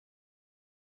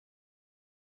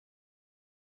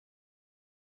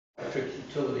Electric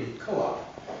Utility Co-op.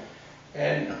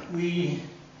 And we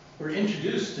were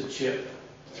introduced to CHIP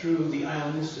through the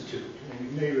Island Institute.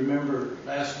 And you may remember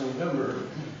last November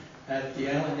at the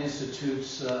Island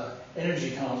Institute's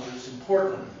energy conference in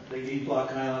Portland, they gave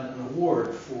Block Island an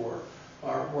award for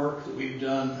our work that we've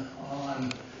done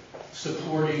on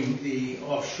supporting the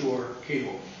offshore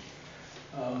cable.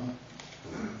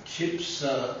 CHIP's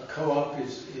co-op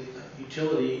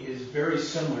utility is very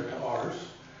similar to ours.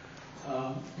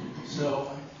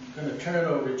 So I'm going to turn it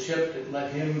over to Chip and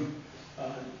let him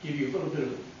give you a little bit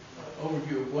of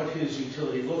overview of what his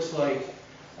utility looks like.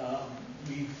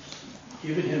 We've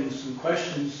given him some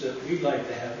questions that we'd like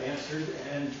to have answered,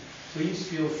 and please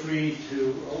feel free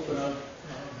to open up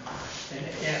and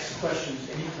ask questions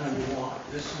anytime you want.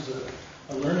 This is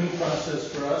a learning process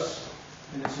for us,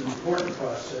 and it's an important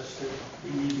process that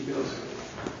we need to go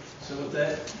through. So with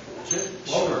that, Chip,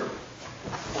 welcome.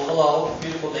 Well, hello.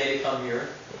 Beautiful day to come here.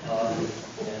 And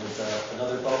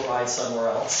another boat ride somewhere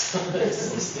else.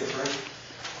 It's different.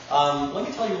 Let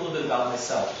me tell you a little bit about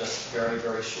myself, just very,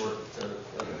 very short.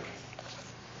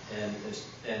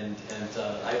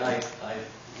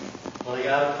 When I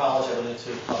got out of college, I went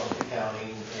into public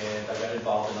accounting, and I got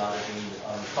involved in auditing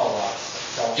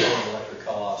co-ops, California electric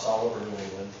co-ops all over New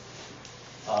England.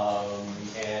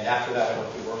 And after that, I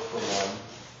went to work for one,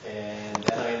 and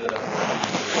then I ended up working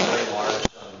for a very large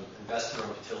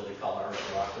investor-owned utility called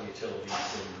Farrington Utilities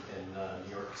in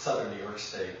New York, southern New York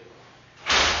State.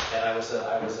 And we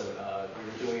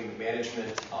were doing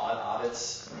management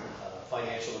audits,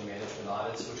 financial and management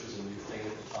audits, which was a new thing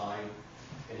at the time.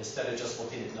 And instead of just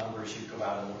looking at numbers, you'd go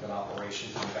out and look at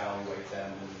operations and evaluate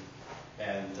them.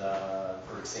 And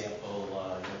for example,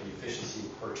 the efficiency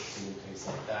of purchasing and things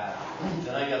like that.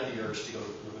 Then I got the urge to go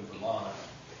live in Vermont.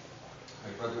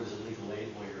 My brother was a legal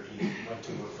aid lawyer. He went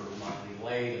to work for Vermont Legal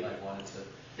Aid, and I wanted to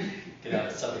get out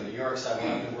of Southern New York, so I went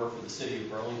up and worked for the city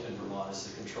of Burlington, Vermont, as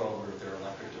the controller of their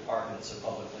electric department. It's a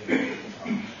publicly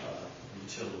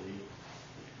utility.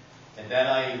 And then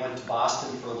I went to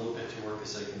Boston for a little bit to work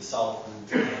as a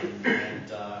consultant,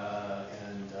 and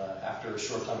after a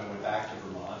short time I went back to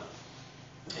Vermont,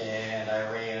 and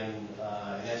I ran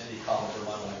an entity called the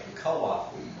Vermont Electric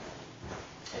Co-op,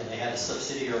 and they had a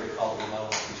subsidiary called the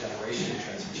Vermont Electric Generation and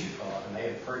Transmission Co-op, and they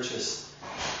had purchased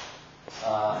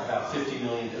about $50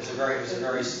 million. It was about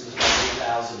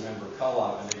 8,000 member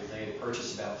co-op, and they had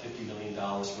purchased about $50 million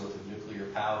worth of nuclear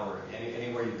power.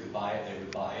 Anywhere you could buy it, they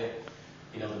would buy it.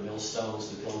 You know, the Millstones,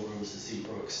 the Pilgrims, the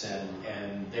Seabrooks,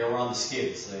 and they were on the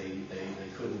skids. They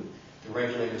couldn't, the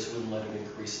regulators wouldn't let them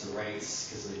increase the rates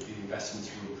because the investments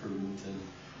were imprudent,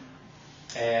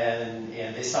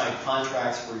 and they signed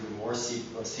contracts for even more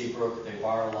Seabrook. They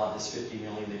borrowed a lot of this $50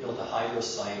 million. They built a hydro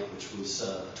site, which was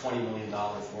a $20 million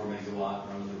 4-megawatt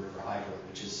run-of-the-river hydro,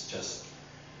 which is just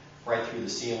right through the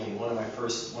ceiling. One of my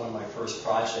first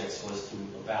projects was to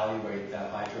evaluate that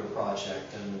hydro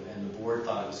project, and the board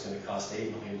thought it was going to cost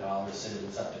 $8 million, and it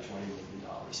was up to $20 million.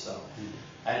 So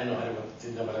I didn't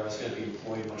know whether I was going to be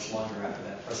employed much longer after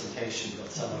that presentation,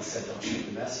 but someone said, "Don't shoot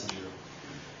the messenger."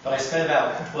 But I spent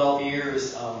about 12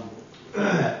 years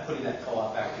putting that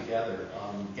co-op back together,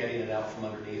 getting it out from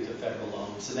underneath the federal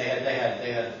loans. And they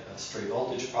had stray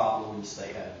voltage problems.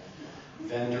 They had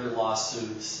vendor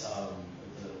lawsuits.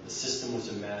 The system was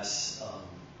a mess.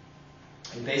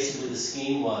 And basically the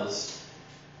scheme was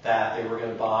that they were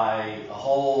going to buy a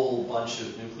whole bunch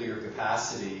of nuclear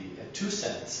capacity at 2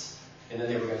 cents, and then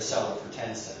they were going to sell it for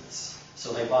 10 cents.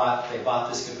 So they bought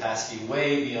this capacity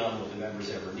way beyond what the members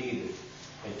ever needed.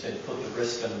 And to put the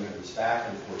risk on the members' back,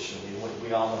 unfortunately.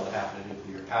 We all know what happened to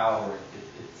nuclear power.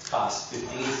 It cost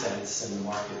 15 cents, and the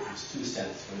market was 2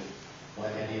 cents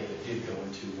when any of it did go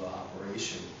into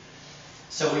operation.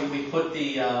 So we put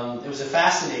it was a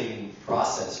fascinating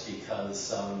process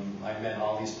because I met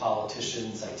all these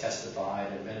politicians, I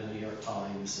testified, I've been in the New York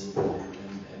Times and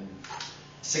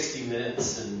 60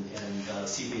 Minutes, and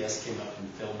CBS came up and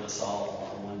filmed us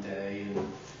all one day,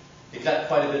 and it got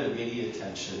quite a bit of media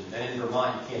attention. And in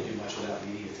Vermont, you can't do much without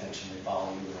media attention. They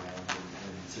follow you around,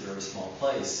 and it's a very small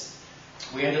place.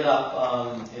 We ended up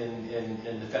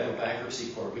in the federal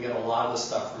bankruptcy court. We got a lot of the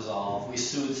stuff resolved. We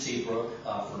sued Seabrook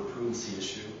for a prudency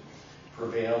issue,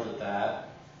 prevailed at that.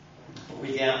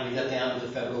 We got down to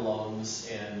the federal loans,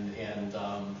 and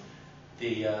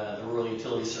the Rural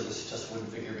Utility Service just wouldn't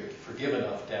forgive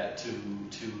enough debt to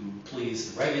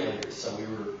please the regulators. So we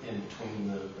were in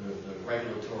between the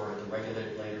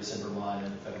regulators in Vermont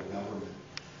and the federal government.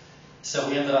 So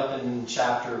we ended up in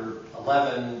Chapter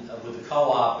 11 with the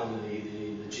co-op, and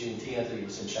the G&T entity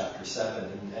was in Chapter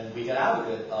 7. And we got out of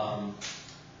it.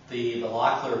 the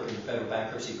law clerk in the federal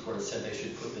bankruptcy court said they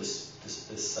should put this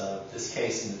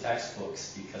case in the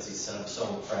textbooks because he said, I'm so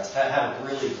impressed. Had a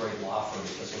really great law firm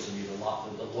because wasn't even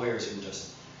the lawyers were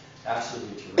just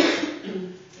absolutely terrific.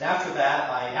 And after that,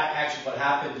 actually what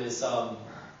happened is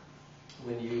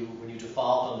when you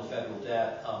default on the federal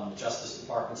debt, the Justice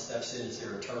Department steps in as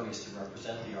their attorneys to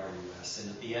represent the RUS, and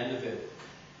at the end of it,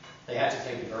 they had to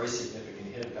take a very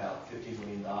significant hit, about $50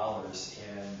 million.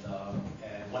 And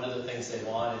one of the things they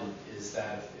wanted is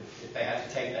that if they had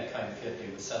to take that kind of hit, they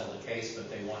would settle the case,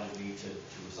 but they wanted me to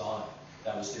resign.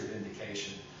 That was their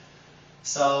vindication.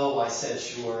 So I said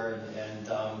sure, and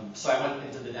so I went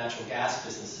into the natural gas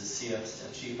business as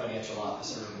Chief Financial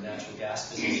Officer of the natural gas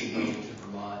business in Farrington,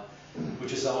 Vermont,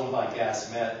 which is owned by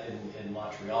GasMet in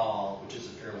Montreal, which is a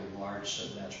fairly large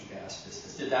natural gas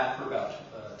business. Did that for about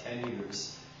 10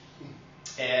 years.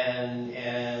 And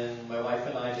my wife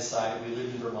and I decided, we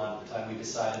lived in Vermont at the time, we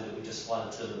decided that we just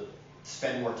wanted to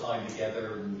spend more time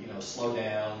together and, slow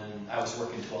down, and I was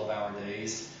working 12-hour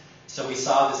days. So we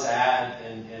saw this ad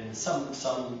in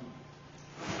some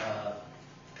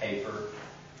paper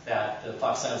that the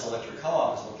Fox Sounds Electric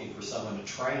Co-op was looking for someone to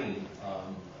train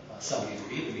somebody to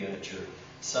be the manager.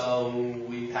 So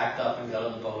we packed up and got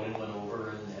on the boat and went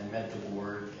over and met the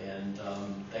board, and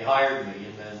they hired me.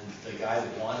 And then the guy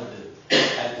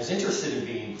that was interested in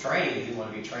being trained, he didn't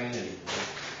want to be trained anymore.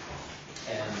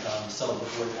 And so the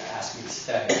board asked me to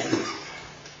stay.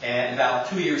 And about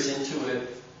 2 years into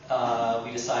it,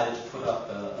 we decided to put up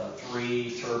a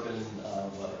 3-turbine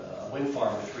wind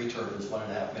farm with 3 turbines,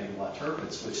 1.5 megawatt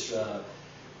turbines,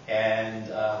 and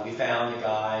we found a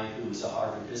guy who was a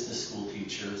Harvard Business School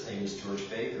teacher. His name is George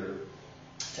Baker,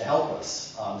 to help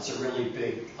us. It's a really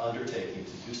big undertaking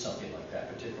to do something like that,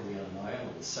 particularly on an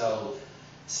island.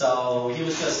 So he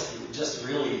was just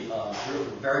really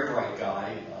very bright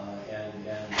guy, and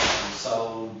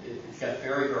so it got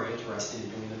very, very interesting in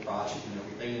doing the project and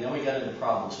everything. And then we got into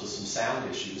problems with some sound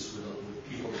issues with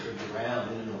people that lived around,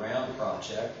 in and around the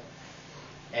project.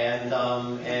 And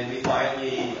we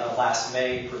finally, last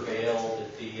May, prevailed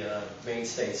at the Maine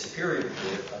State Superior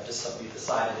Court. We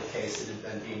decided a case that had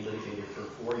been being litigated for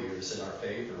 4 years in our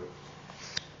favor.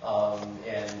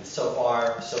 And so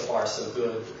far so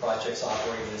good. The project's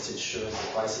operating as it should. The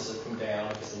prices have come down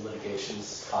because the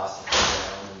litigation's costs have come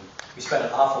down. And we spent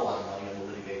an awful lot of money on the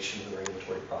litigation and the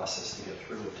regulatory process to get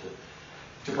through it,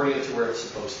 to bring it to where it's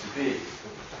supposed to be.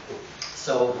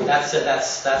 So that's it.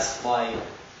 That's my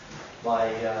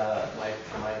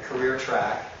career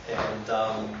track,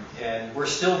 and we're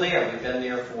still there. We've been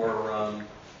there for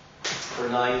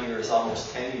 9 years,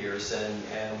 almost 10 years,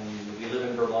 and we live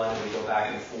in Vermont, and we go back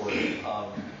and forth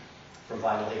from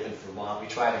Vinalhaven, Vermont. We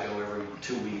try to go every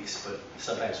 2 weeks, but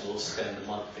sometimes we'll spend a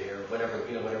month there, whatever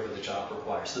the job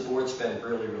requires. The board's been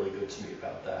really, really good to me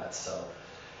about that. So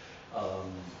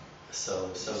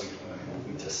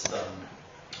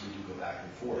we do go back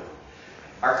and forth.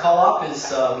 Our co-op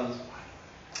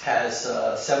has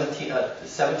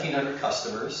 1,700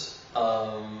 customers.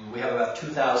 We have about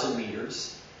 2,000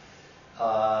 meters.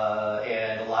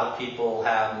 And a lot of people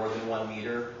have more than 1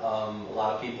 meter. A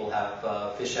lot of people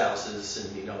have fish houses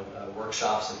and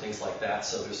workshops and things like that.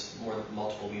 So there's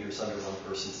multiple meters under one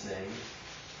person's name.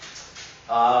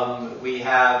 We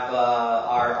have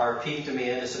our peak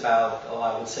demand is about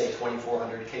I would say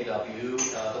 2,400 kW.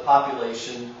 The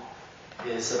population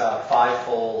is about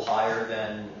 5-fold higher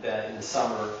than in the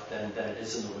summer than it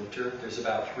is in the winter. There's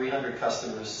about 300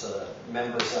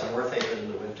 members on Northaven in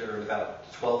the winter, and about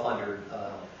 1,200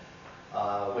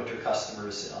 winter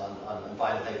customers on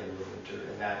Vinalhaven in the winter,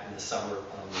 and that in the summer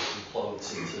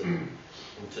implodes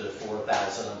into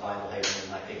 4,000 on Vinalhaven,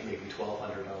 and I think maybe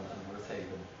 1,200 on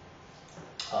Northaven.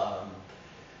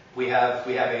 We have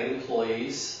 8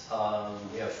 employees.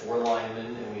 We have 4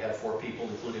 linemen, and we have 4 people,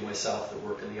 including myself, that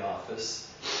work in the office.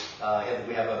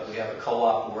 We have a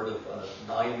co-op board of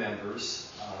 9 members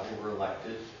who were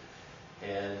elected,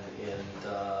 and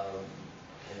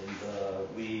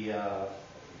the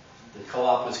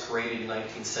co-op was created in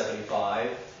 1975,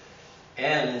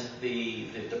 and the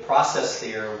process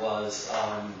there was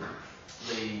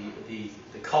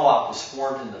the co-op was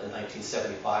formed in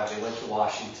 1975. They went to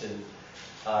Washington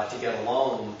to get a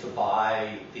loan to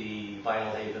buy the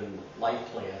Vinalhaven light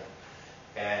plant.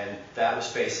 And that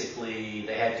was basically,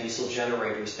 they had diesel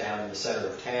generators down in the center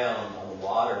of town on the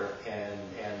water, and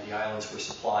the islands were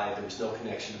supplied, there was no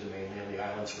connection to the mainland, the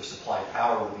islands were supplied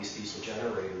power with these diesel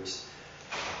generators.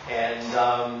 And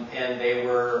they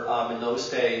were, in those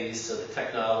days, the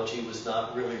technology was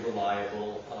not really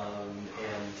reliable,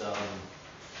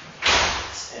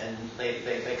 and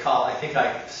they call, I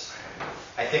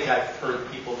I think I've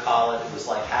heard people call it was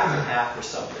like half and half or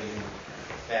something.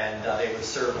 And they would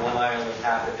serve one island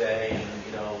half a day, and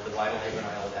the Vinalhaven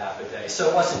island half a day. So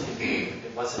it wasn't convenient.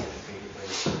 It wasn't a convenient way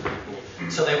to serve people.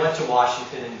 So they went to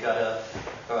Washington and got a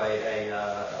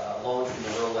loan from the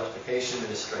Rural Electrification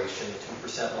Administration, a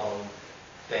 2% loan.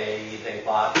 They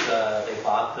bought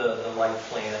the light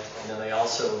plant, and then they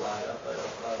also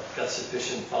got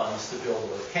sufficient funds to build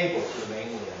a cable to the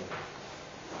mainland.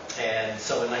 And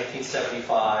so in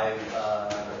 1975, or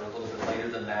a little bit later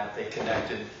than that, they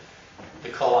connected the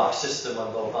co-op system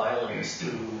on both islands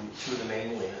to the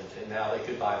mainland, and now they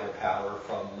could buy their power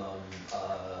from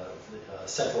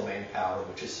Central Maine Power,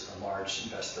 which is a large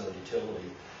investor-owned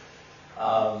utility.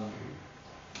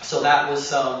 So that was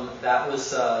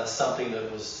something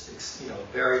that was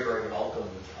very, very welcome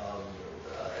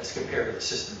as compared to the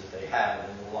system that they had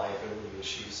and the reliability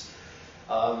issues.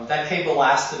 That cable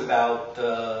lasted about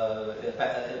the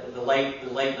late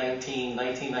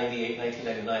 1998,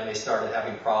 1999. They started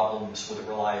having problems with the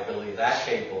reliability of that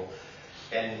cable,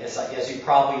 and as you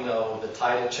probably know, the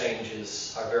tidal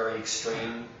changes are very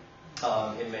extreme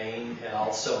in Maine, and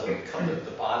also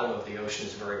the bottom of the ocean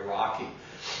is very rocky.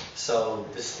 So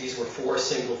these were 4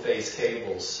 single-phase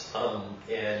cables,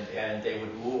 and they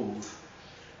would move.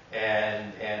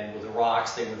 And with the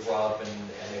rocks, they would rub and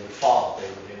they would fall.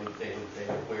 They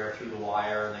would wear through the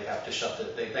wire, and they'd have to shut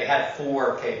they had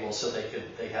 4 cables, so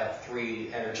they have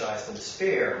 3 energized and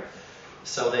spare,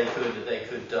 so they could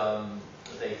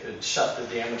shut the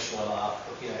damaged one off,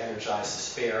 energize the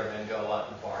spare, and then go out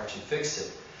and barge and fix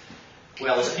it.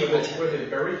 Well, as people were they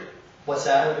buried? What's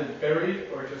that? Were they buried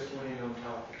or just laying on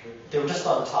top of the cable? They were just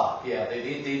on top. Yeah,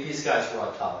 these guys were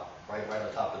on top, right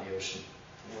on top of the ocean.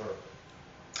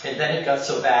 And then it got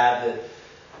so bad that,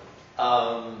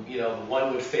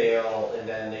 one would fail, and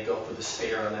then they go for the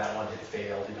spare, and that one had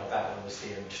failed. That one was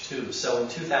damaged too. So in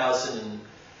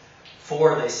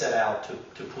 2004, they set out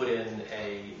to put in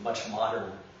a much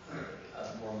more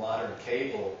modern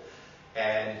cable.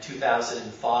 And in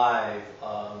 2005,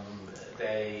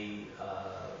 they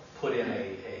put in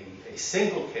a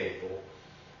single cable.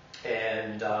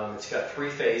 And it's got 3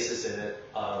 phases in it,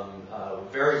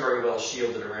 very, very well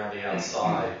shielded around the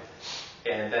outside.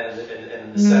 And then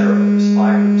in the center of it was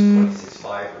fibers, 26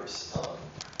 fibers.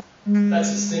 That's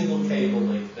a single cable.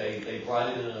 They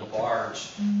brought it in a barge,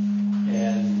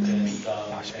 and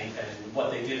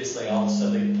what they did is they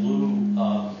blew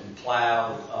and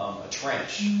plowed a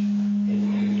trench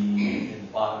in the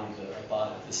bottom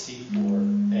of the seafloor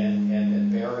and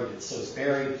buried it. So it's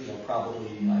buried, probably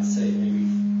I'd say maybe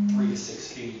 3 to 6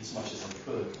 feet, as much as they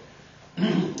could.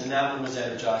 And that one was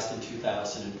energized in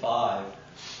 2005.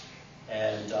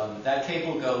 And that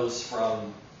cable goes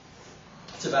from,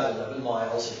 it's about 11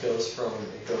 miles. It goes from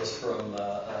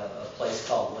a place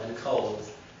called Glen Cove.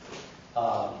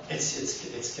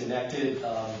 It's connected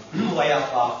way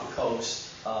out off the coast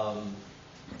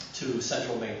to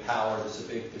Central Maine Power. There's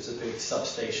a big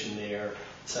substation there.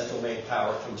 Central Maine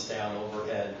Power comes down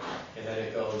overhead, and then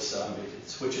it goes, it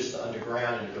switches to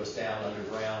underground, and it goes down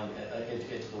underground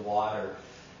into the water.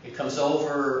 It comes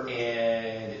over,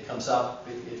 and it comes up,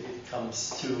 it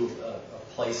comes to a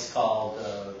place called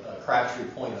Crabtree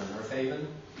Point on Northaven,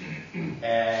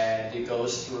 and it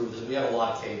goes through, we have a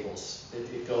lot of cables.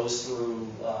 It goes through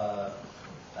a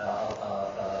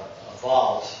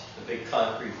vault, a big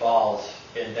concrete vault,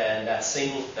 and then that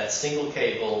single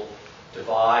cable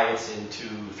divides into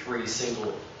 3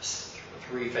 single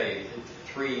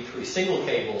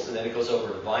cables, and then it goes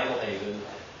over to Vinalhaven,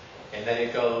 and then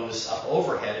it goes up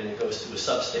overhead, and it goes to a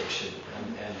substation,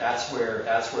 and that's where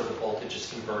the voltage is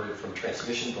converted from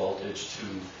transmission voltage to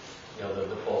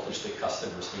the voltage that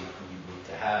customers need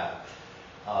to have.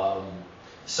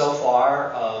 So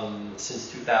far, since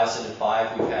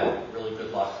 2005, we've had really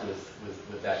good luck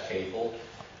with that cable.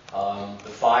 The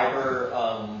fiber,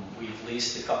 we've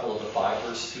leased a couple of the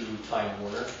fibers to Time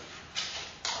Warner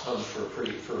for a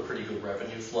pretty good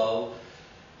revenue flow,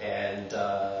 and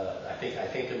I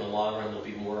think in the long run there'll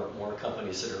be more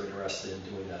companies that are interested in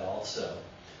doing that also.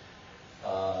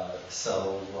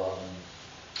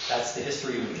 That's the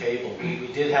history of the cable. We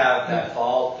did have that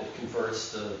vault that converts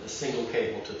the single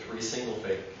cable to 3 single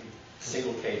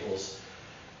cables.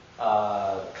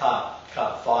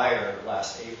 Caught fire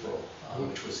last April,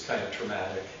 which was kind of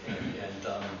traumatic, and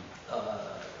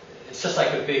it's just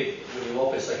like when you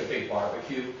open, it's like a big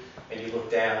barbecue, and you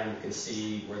look down and you can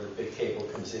see where the big cable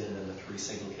comes in, and then the 3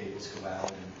 single cables go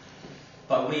out.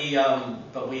 But we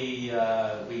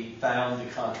found the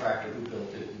contractor who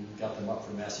built it and got them up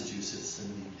from Massachusetts and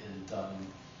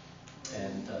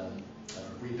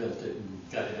rebuilt it and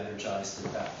got it energized in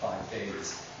about 5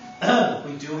 days.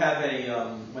 We do have a,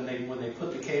 when they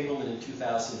put the cable in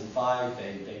 2005,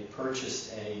 they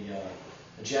purchased a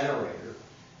generator.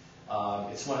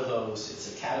 It's one of those, it's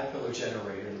a Caterpillar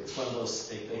generator. It's one of those,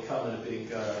 they come in a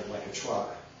big, like a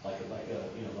truck, like a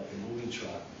moving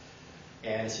truck.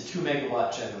 And it's a 2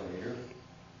 megawatt generator.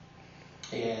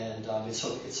 And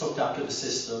it's hooked up to the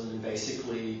system, and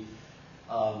basically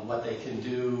what they can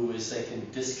do is they can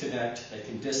disconnect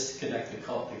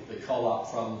the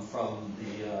co-op from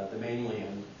the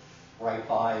mainland right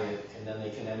by it, and then they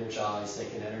can energize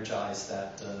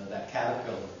that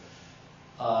Caterpillar.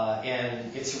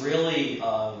 And it's really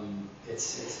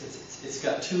it's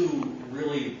got two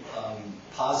really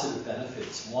positive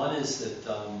benefits. One is that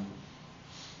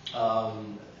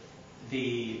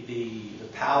the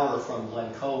power from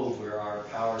Glen Cove, where our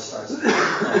power starts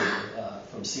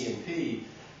from CMP,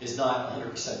 is not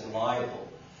 100% reliable.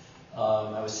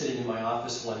 I was sitting in my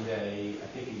office one day, I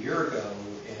think a year ago,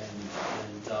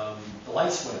 and the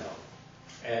lights went out.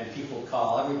 And people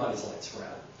call, everybody's lights were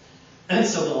out. And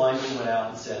so the lineman went out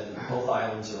and said that both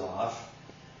islands are off.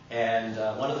 And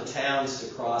one of the towns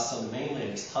to cross on the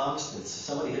mainland is Thomaston.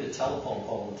 So somebody hit a telephone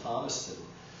pole in Thomaston.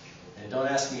 And don't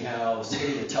ask me how. It's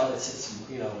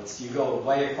you go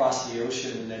way across the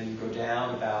ocean, and then you go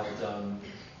down about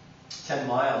 10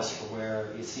 miles from where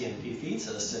CMP feeds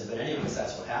us. But anyways,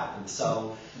 that's what happened.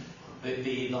 So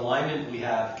the lineman we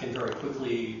have can very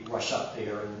quickly rush up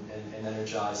there and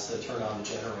energize, turn on the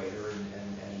generator, and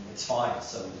it's fine.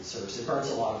 So it serves. It burns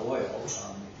a lot of oil.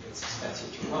 It's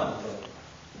expensive to run,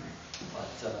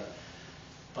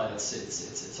 but it's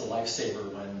a lifesaver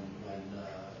when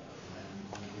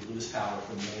we lose power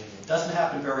from the mainland. It doesn't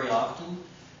happen very often,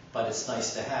 but it's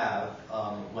nice to have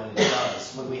when it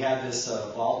does. When we had this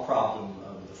valve problem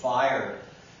with the fire,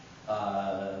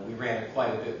 we ran it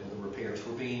quite a bit when the repairs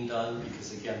were being done,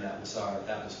 because again, that was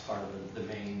part of the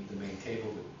main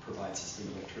cable that provides us the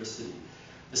electricity.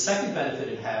 The second benefit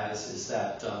it has is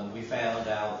that we found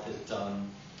out that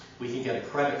we can get a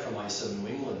credit from ISO New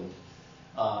England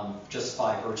just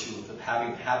by virtue of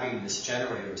having this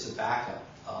generator as a backup.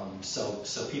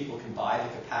 So people can buy the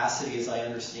capacity, as I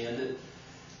understand it.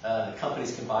 The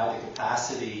companies can buy the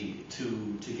capacity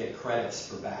to get credits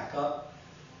for backup,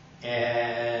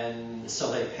 and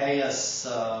so they pay us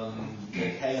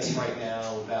right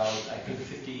now about, I think,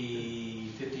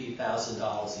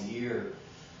 $50,000 a year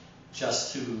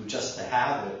just to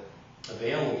have it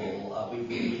available.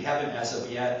 We haven't, as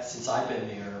of yet, since I've been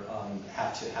there,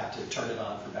 had to turn it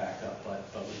on for backup, but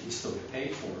we still get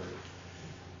paid for it.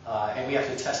 And we have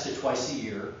to test it twice a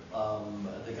year.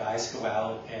 The guys go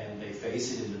out and they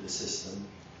phase it into the system,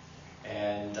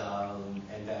 and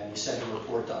then you send a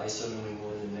report to ISO New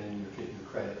England, and then your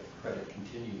credit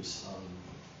continues.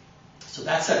 So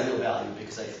that's at real value,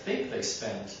 because I think they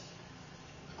spent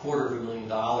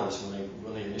 $250,000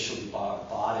 when they initially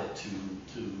bought it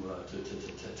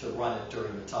to run it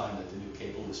during the time that the new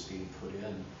cable was being put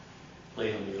in,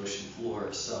 laid on the ocean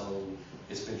floor. So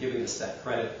it's been giving us that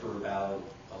credit for about,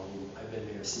 I've been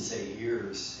there since 8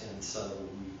 years, and so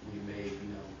we made,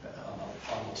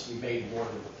 we made more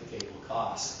than what the cable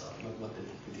cost, what the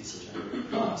diesel generator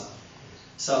cost.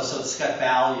 So it's got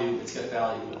value. It's got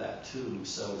value with that too.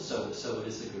 So it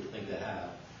is a good thing to have.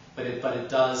 But it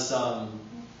does.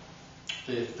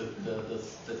 The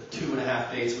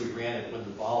 2.5 days we ran it when the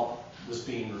valve was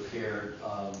being repaired.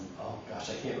 Oh gosh,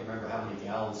 I can't remember how many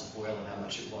gallons of oil and how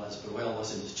much it was. But oil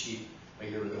wasn't as cheap a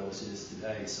year ago as it is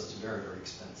today, so it's very, very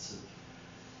expensive.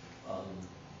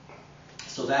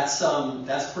 So that's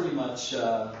pretty much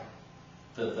the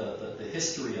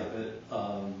history of it.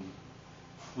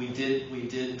 We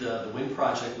did the wind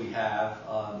project we have,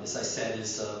 as I said,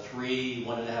 is 3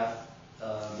 1.5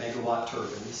 megawatt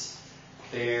turbines.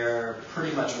 They're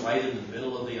pretty much right in the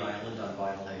middle of the island on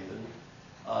Vinalhaven,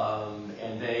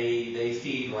 and they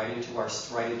feed right into our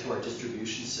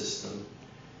distribution system,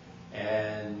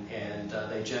 and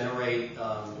they generate.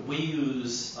 We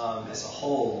use as a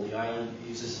whole, the island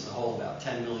uses as a whole about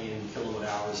 10 million kilowatt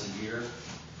hours a year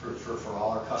for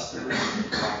all our customers,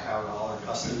 power all our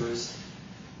customers.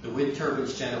 The wind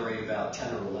turbines generate about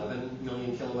 10 or 11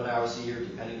 million kilowatt hours a year,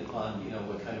 depending upon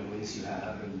what kind of winds you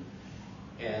have,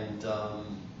 and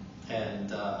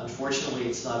unfortunately,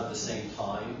 it's not at the same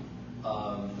time.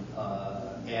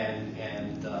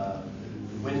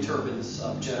 Wind turbines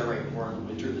generate more in the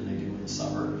winter than they do in the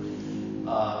summer,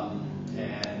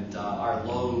 and our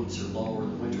loads are lower in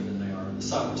the winter than they are in the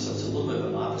summer. So it's a little bit of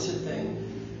an opposite thing.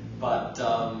 But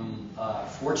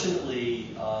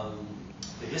fortunately,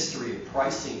 the history of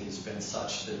pricing has been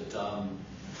such that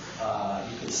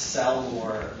you can sell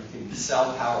more, you can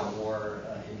sell power more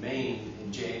in Maine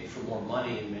for more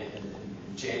money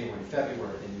in January and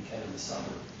February than you can in the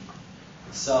summer.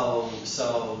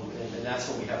 And that's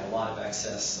when we have a lot of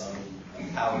excess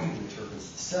power from the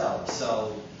turbines to sell.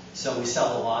 So we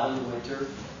sell a lot in the winter.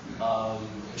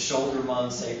 The shoulder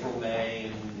months, April,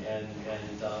 May, and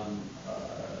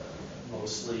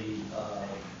mostly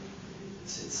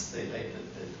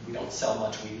we don't sell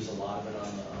much. We use a lot of it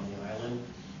on the island.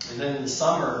 And then in the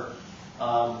summer,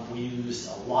 we use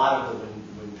a lot of the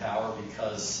wind power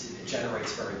because it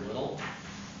generates very little.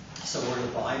 So we're in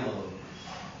a buy mode.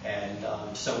 And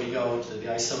so we go to the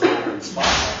ISO and spot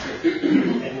market,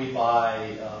 and we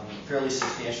buy fairly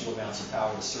substantial amounts of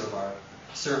power to serve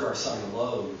our summer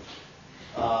load.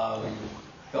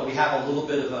 But we have a little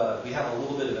bit of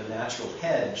a natural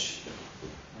hedge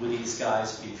with these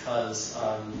guys because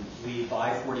we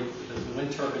buy the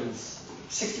wind turbines.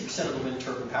 60% of the wind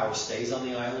turbine power stays on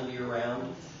the island year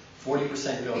round.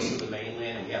 40% goes to the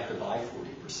mainland, and we have to buy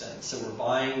 40%. So we're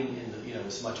buying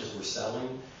as much as we're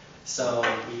selling. So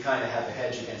we kind of have a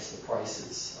hedge against the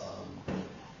prices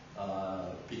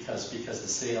because the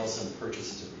sales and the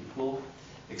purchases are equal.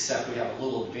 Except we have a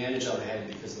little advantage on the head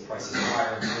because the prices are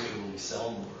higher and usually we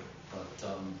sell more. But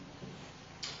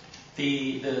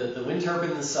the wind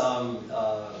turbines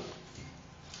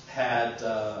had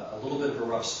a little bit of a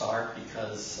rough start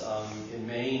because in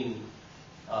Maine,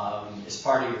 as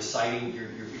part of your siting, your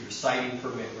siting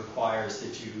permit requires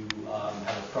that you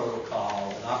have a protocol,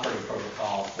 an operating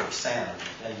protocol for sound.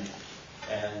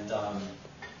 And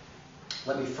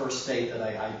let me first state that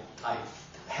I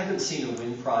haven't seen a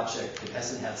wind project that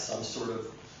hasn't had some sort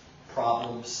of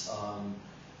problems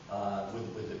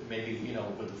with maybe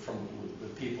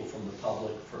with people from the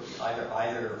public for either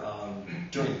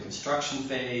during the construction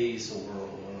phase or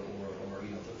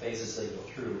the phases they go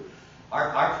through.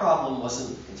 Our problem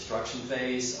wasn't the construction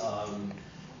phase.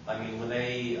 I mean, when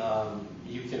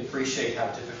you can appreciate how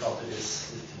difficult it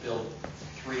is to build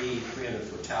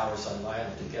 300-foot towers on an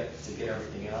island to get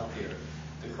everything out there.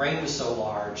 The crane was so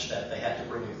large that they had to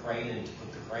bring a crane in to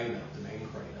put the crane up, the main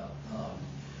crane up.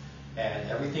 And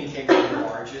everything came in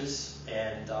barges,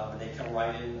 and they come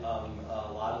right in.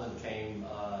 A lot of them came.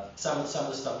 Some of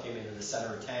the stuff came in the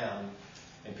center of town,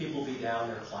 and people would be down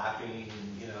there clapping,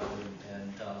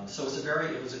 so it was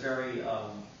a very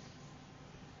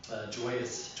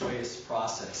joyous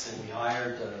process. And we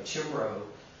hired Chimro,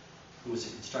 who was a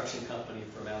construction company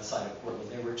from outside of Portland.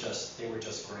 They were just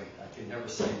great. I can never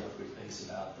say enough good things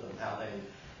about them.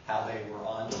 How they were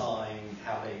on time,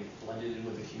 how they blended in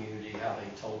with the community, how they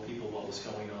told people what was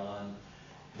going on,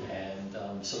 and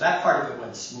so that part of it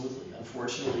went smoothly.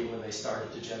 Unfortunately, when they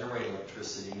started to generate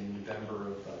electricity in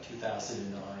November of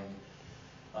 2009,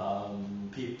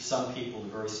 some people, a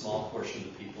very small portion of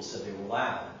the people, said they were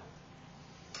loud,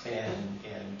 and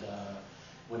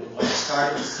what I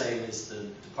started to say is the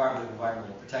Department of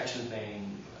Environmental Protection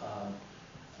Maine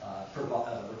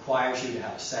requires you to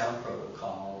have a sound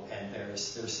protocol, and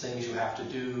there's things you have to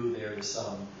do.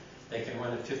 They can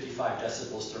run at 55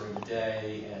 decibels during the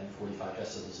day and 45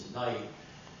 decibels at night,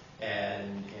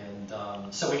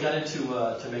 and so we got into,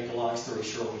 to make a long story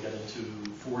short, we got into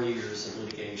 4 years of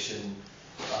litigation.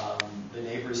 The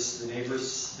neighbors.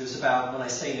 There's about, when I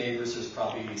say neighbors, there's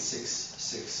probably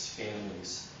six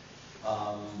families.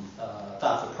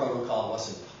 Thought the protocol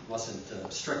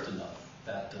wasn't strict enough.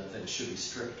 That it should be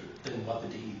stricter than what the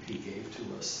DEP gave to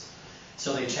us.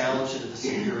 So they challenged it at the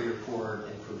Superior Court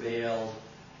and prevailed.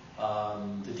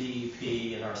 The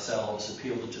DEP and ourselves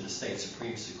appealed it to the state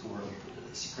Supreme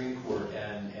Court,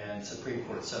 and Supreme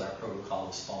Court said our protocol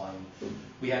was fine.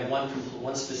 We had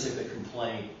one specific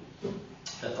complaint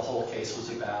that the whole case was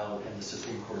about, and the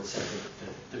Supreme Court said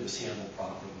that it was handled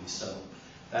properly. So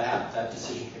that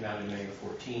decision came out in May of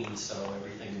 2014. So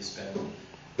everything has been,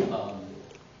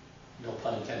 no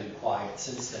pun intended, quiet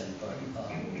since then. But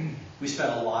we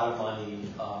spent a lot of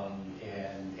money,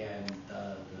 and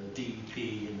the DEP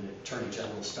and the Attorney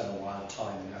General spent a lot of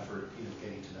time and effort,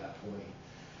 getting to that point.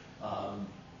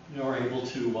 We were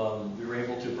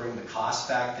able to bring the cost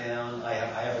back down. I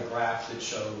have a graph that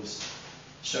shows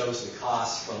the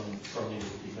cost from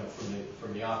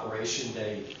the operation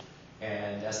date,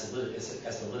 and as the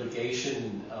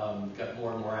litigation got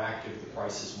more and more active, the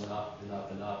prices went up and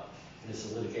up and up. And as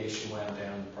the litigation wound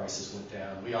down, the prices went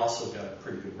down. We also got a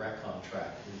pretty good rec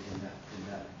contract in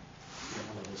that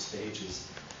one of those stages.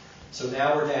 So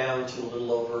now we're down to a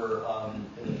little over,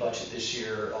 in the budget this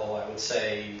year, I would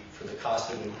say for the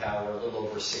cost of wind power, a little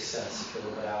over 6 cents a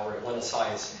kilowatt hour. It went as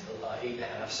high as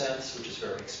 8.5 cents, which is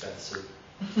very expensive.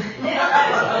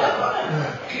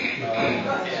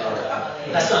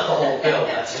 That's not the whole bill.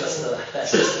 That's just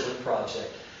the wind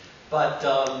project. But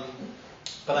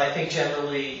I think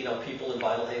generally, people in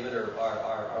Vinalhaven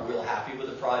are real happy with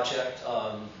the project.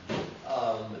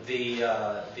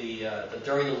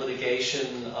 During the litigation,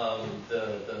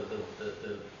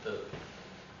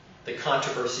 the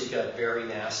controversy got very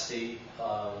nasty,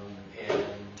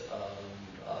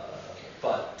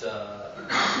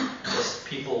 just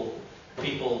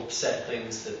people said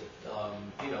things that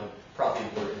probably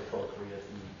were inappropriate,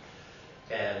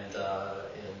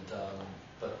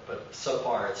 but so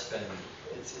far I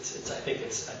think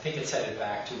it's headed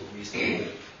back to a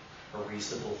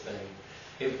reasonable thing.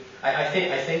 I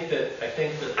think that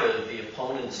the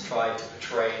opponents tried to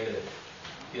portray that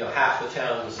half the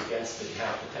town was against it and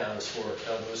half the town was for it.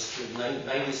 No,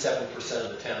 97% of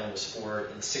the town was for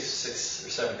it, and six or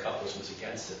seven couples was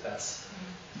against it. That's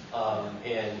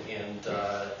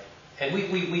and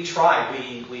we tried.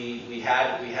 We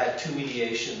had two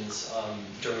mediations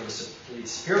during the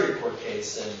Superior Court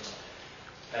case,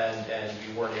 and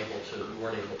we weren't able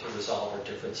to resolve our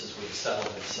differences with the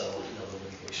settlement. So the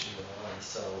litigation went on.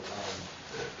 So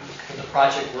the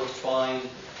project worked fine.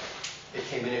 It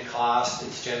came in at cost.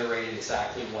 It's generated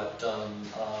exactly what the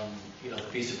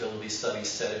feasibility study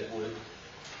said it would,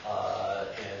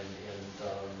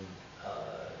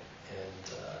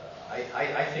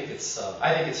 I think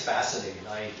it's fascinating.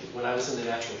 When I was in the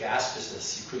natural gas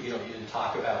business, you didn't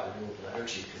talk about renewable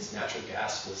energy because natural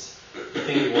gas was the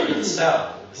thing you wanted to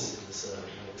sell. It was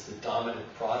the dominant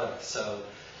product. So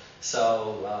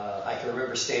I can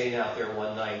remember standing out there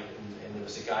one night, and there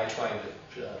was a guy trying to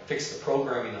fix the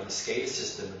programming on the SCADA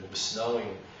system, and it was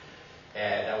snowing,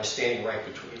 and I was standing right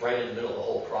in the middle of the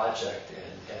whole project,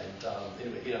 and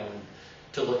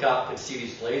to look up and see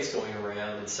these blades going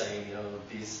around and saying,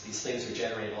 these things are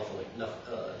generating enough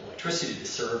electricity to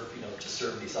serve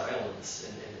these islands,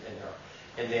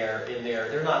 and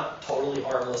they're not totally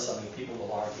harmless. I mean, people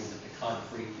will argue that the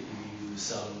concrete that you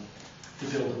use to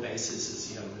build the bases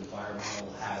is an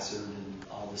environmental hazard and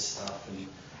all this stuff, and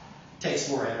takes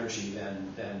more energy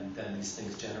than these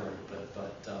things generate,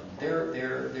 but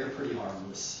they're pretty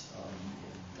harmless,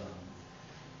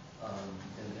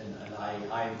 and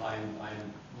I'm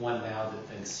one now that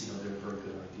thinks they're a very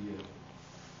good idea.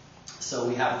 So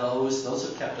we have those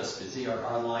have kept us busy.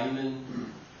 Our linemen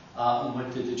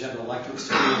went to the General Electric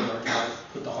school and learned how to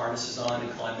put the harnesses on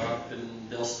and climb up, and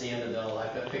they'll stand and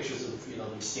I've got pictures of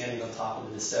them standing on top of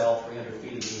the nacelle 300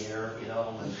 feet in the air,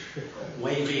 and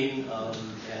waving,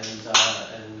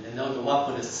 and they'll go up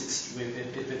when if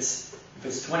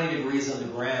it's 20 degrees on the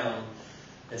ground.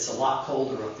 It's a lot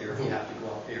colder up there if you have to go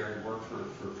up there and work for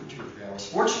 2 or 3 hours.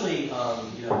 Fortunately,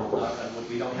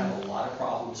 we don't have a lot of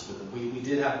problems with them. We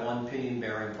did have one pinion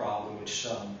bearing problem, which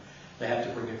they had to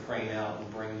bring a crane out and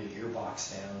bring the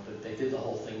gearbox down, but they did the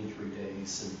whole thing in 3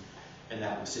 days, and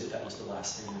that was it. That was the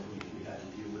last thing that we had to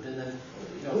deal with. And then,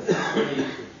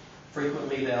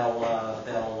 frequently they'll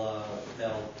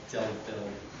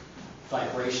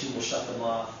vibration will shut them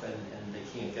off, and they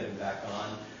can't get them back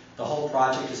on. The whole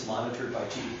project is monitored by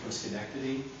GE from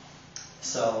Schenectady,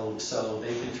 so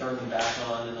they can turn them back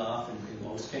on and off in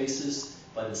most cases,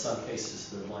 but in some cases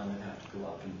the linemen have to go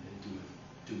up and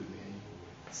do it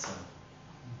manually.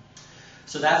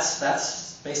 So that's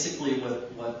basically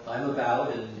what I'm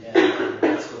about, and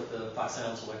that's what the Fox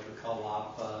Islands Electric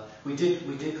Co-op. We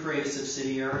did create a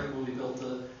subsidiary when we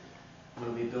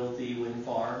built the wind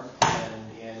farm,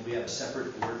 and we have a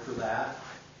separate board for that.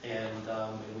 And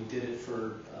we did it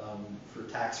for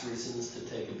tax reasons, to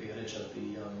take advantage of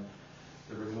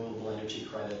the renewable energy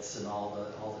credits and all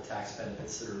the tax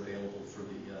benefits that are available for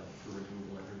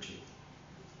renewable energy.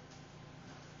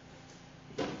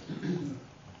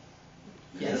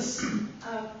 Yes.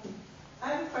 I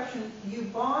have a question. You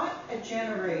bought a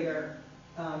generator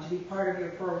to be part of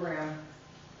your program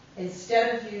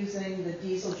instead of using the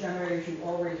diesel generators you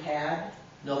already had.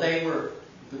 No, they were.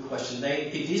 Good question. The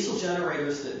diesel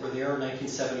generators that were there in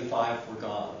 1975 were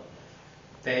gone.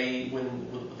 They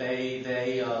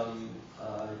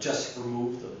just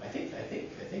removed them. I think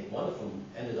one of them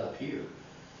ended up here.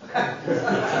 Somebody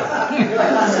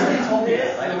told me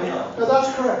that. I don't know. No,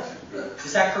 that's correct.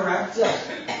 Is that correct? Yes.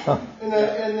 In the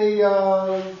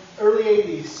early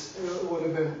 80s, it would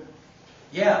have been.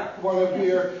 Yeah. One of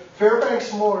your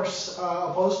Fairbanks Morse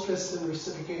post piston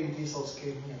reciprocating diesels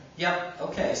came here. Yep.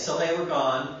 Okay. So they were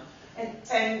gone.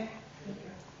 And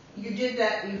you did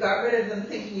that. You got rid of them,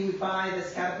 thinking you would buy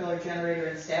this Caterpillar generator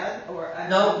instead, or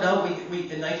no. We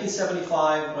in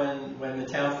 1975, when the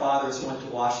town fathers went to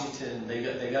Washington,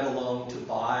 they got a loan to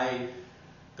buy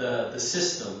the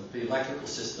system, the electrical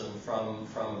system from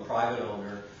a private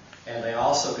owner, and they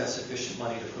also got sufficient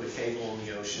money to put a cable in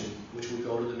the ocean, which would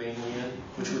go to the mainland,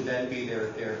 which would then be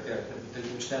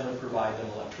which then would provide them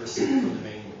electricity from the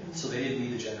mainland. So they didn't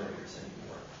need the generators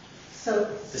anymore. So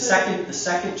The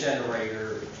second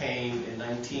generator came in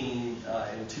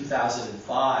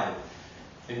 2005,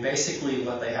 and basically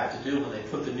what they had to do when they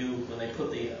put the new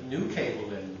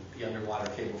cable in, the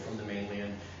underwater cable from the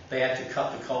mainland, they had to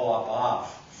cut the co-op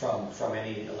off from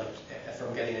getting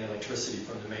any electricity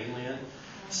from the mainland.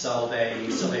 So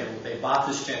they bought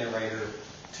this generator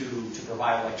to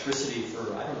provide electricity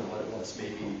for, I don't know what it was,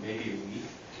 maybe a week.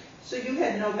 So you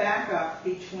had no backup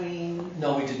between...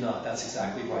 No, we did not. That's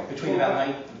exactly right. Between about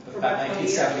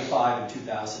 1975 and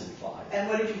 2005. And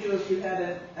what did you do if you had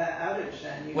an outage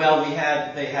then? Well,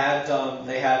 they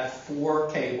had 4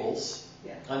 cables,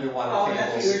 Yeah. underwater that's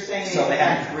cables. what you were saying. So they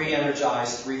had 3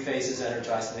 energized, 3 phases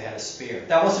energized, and they had a spare.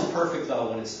 That wasn't perfect though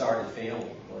when it started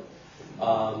failing. But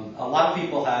a lot of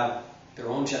people have their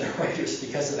own generators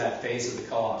because of that phase of the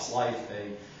co-op's life.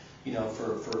 They,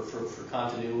 for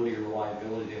continuity or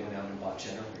reliability, they went out and bought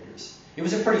generators. It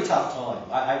was a pretty tough time.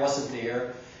 I wasn't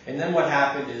there. And then what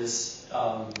happened is,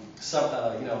 underwater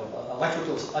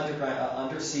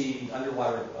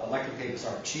electric cables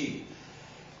aren't cheap.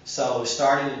 So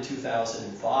starting in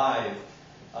 2005,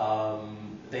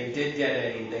 they did get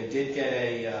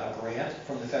a grant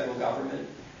from the federal government,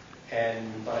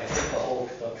 but I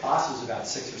think the cost was about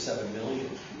 $6 or $7 million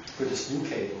for this new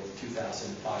cable in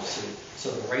 2005.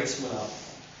 So the rates went up,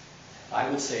 I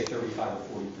would say 35 or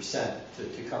 40%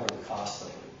 to cover the cost of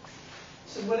it.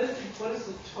 So what is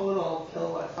the total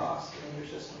kilowatt cost in your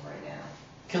system right now?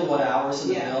 Kilowatt hours in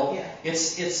the bill? Yeah.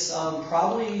 It's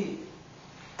probably,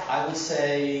 I would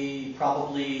say,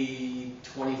 probably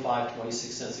 25,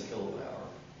 26 cents a kilowatt hour.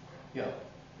 Yeah.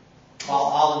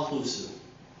 All inclusive.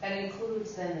 That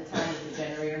includes then the time that the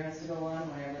generator has to go on,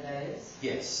 whenever that is?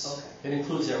 Yes. Okay. It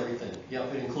includes everything.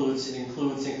 Yep. It includes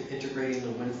integrating the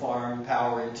wind farm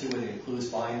power into it. It includes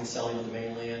buying and selling on the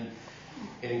mainland.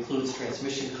 It includes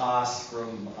transmission costs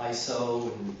from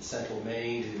ISO and Central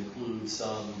Maine. It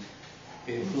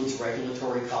includes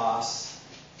regulatory costs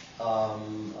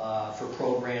for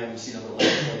programs, the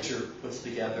legislature puts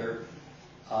together,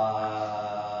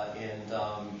 and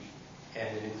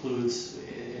it includes,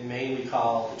 in Maine we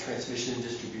call the transmission and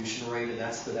distribution rate, and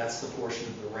that's the portion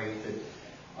of the rate that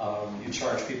you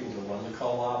charge people to run the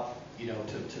co-op,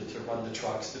 to run the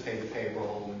trucks, to pay the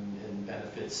payroll and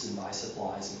benefits and buy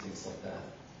supplies and things like that.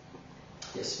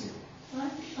 Yes,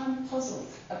 ma'am. I'm puzzled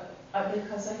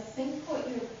because I think what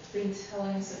you've been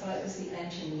telling us about is the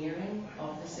engineering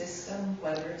of the system,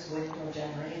 whether it's wind or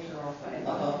generator or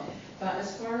whatever. But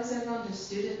as far as I've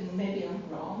understood it, and maybe I'm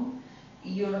wrong,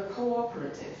 you're a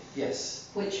cooperative. Yes.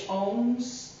 Which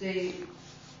owns the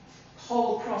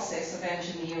whole process of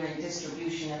engineering,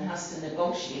 distribution, and has to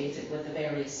negotiate it with the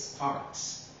various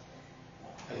parts.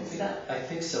 I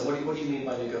think so. What do you mean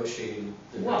by negotiating?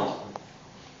 Well,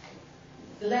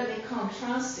 let me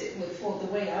contrast it with the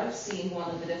way I've seen one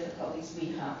of the difficulties we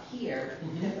have here,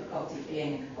 difficulty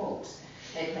being quote.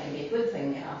 It may be a good thing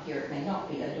we have here, it may not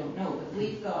be, I don't know. But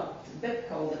we've got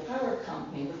BIPCO, the power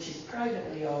company, which is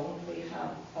privately owned. We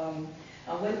have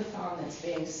a wind farm that's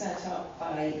being set up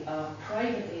by a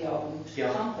privately owned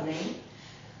company.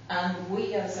 And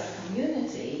we as a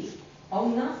community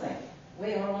own nothing.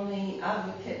 We are only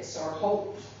advocates or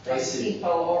hope-based people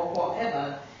or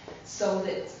whatever, so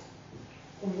that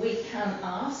we can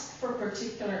ask for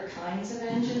particular kinds of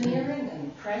engineering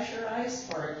and pressurize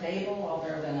for a cable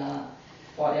other than a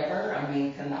whatever. I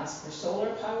mean, can ask for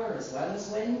solar power as well as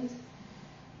wind.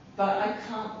 But I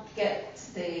can't get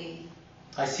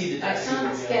I see the. I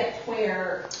can't get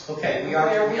where. Okay, we are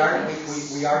where we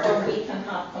can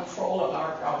have control of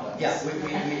our problems. Yeah,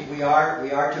 we are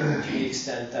to the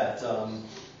extent that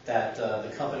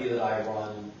the company that I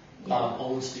run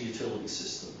owns the utility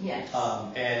system. Yes.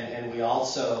 And we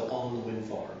also own the wind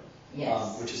farm.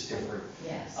 Yes. Which is different.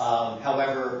 Yes.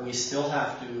 However, we still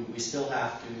have to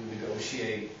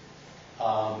negotiate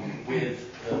with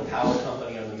the power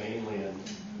company on the mainland.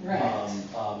 Right.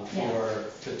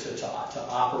 To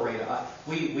operate.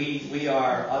 We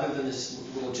are, other than this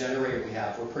little generator we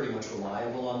have, we're pretty much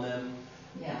reliable on them.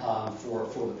 Yeah. For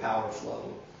the power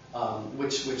flow,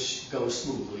 which goes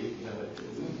smoothly.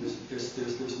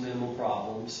 There's minimal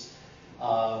problems,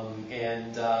 but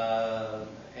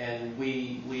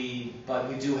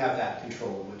we do have that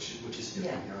control, which is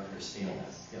different. You understand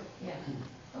that? Yeah.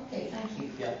 Okay. Thank you.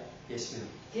 Yeah. Yes, ma'am.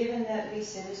 Given that we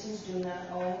citizens do not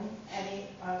own any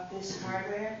of this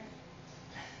hardware,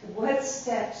 What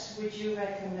steps would you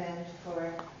recommend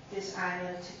for this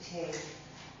island to take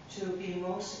to be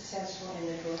most successful in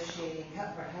negotiating,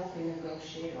 or helping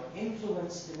negotiate, or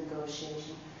influence the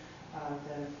negotiation of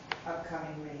the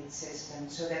upcoming rate system,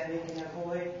 so that we can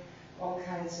avoid all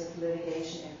kinds of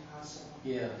litigation if possible?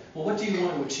 Yeah. Well, what do you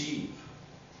want to achieve?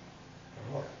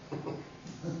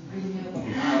 Renewable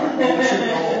power. What's your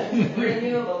goal?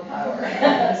 Renewable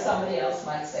power. Somebody else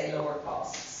might say lower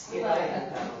costs.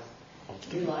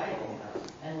 Reliable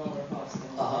and lower cost.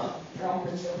 From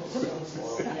renewable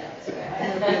sources.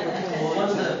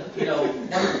 Well,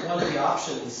 one of the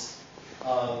options,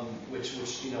 which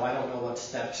I don't know what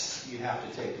steps you have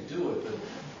to take to do it, but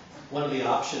one of the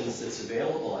options that's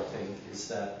available, I think, is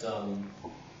that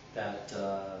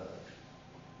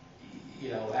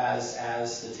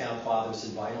as the town fathers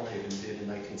in Vinalhaven did in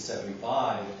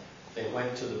 1975, they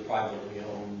went to the privately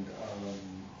owned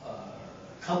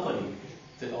company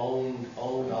that owned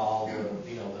all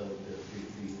the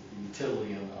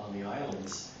utility on the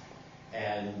islands,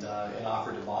 and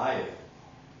offered to buy it.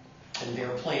 And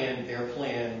their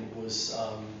plan was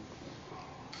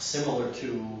similar to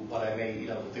what I made.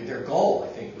 Their goal,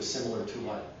 I think, was similar to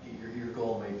what your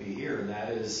goal may be here, and that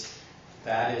is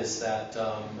that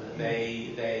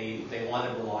they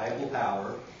wanted reliable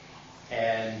power,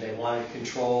 and they wanted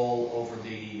control over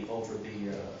the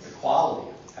quality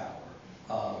of the power,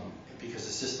 because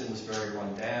the system was very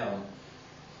run down,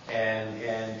 and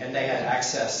they had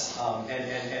access,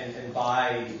 and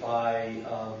by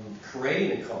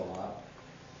creating a co-op,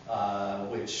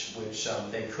 which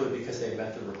they could because they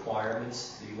met the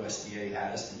requirements the USDA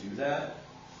has to do that.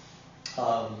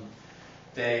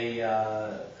 They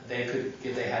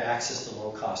had access to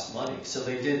low-cost money, so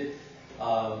they did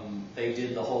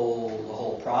the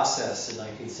whole process in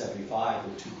 1975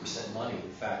 with 2% money.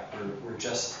 In fact, we're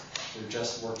just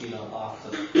working off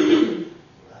the,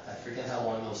 I forget how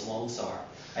long those loans are.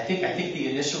 I think the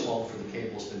initial loan for the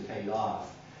cable's been paid off.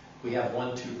 We have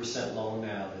 2% loan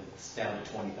now that's down to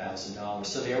 $20,000.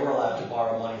 So they were allowed to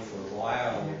borrow money for a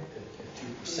while at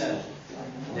 2%.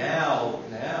 Now,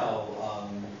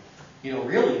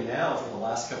 really now for the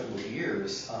last couple of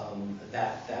years,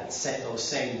 those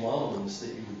same loans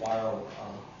that you borrow,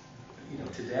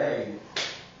 today,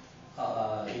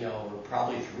 are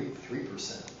probably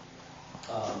 3%.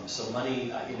 So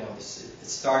money,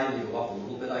 it's starting to go up a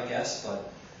little bit, I guess,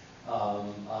 but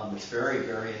it's very,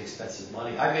 very inexpensive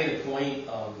money. I made a point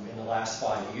in the last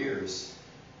 5 years,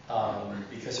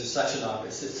 because it's such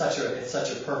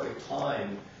a perfect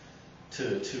time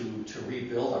to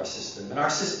rebuild our system. And our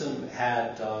system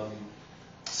had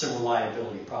some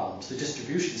reliability problems. The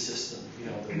distribution system,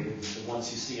 the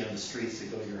ones you see on the streets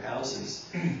that go to your houses,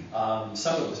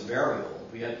 some of it was very old.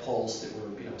 We had poles that were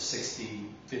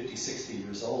 50, 60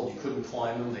 years old. You couldn't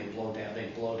climb them. They'd blow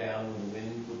down when the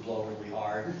wind would blow really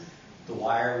hard. The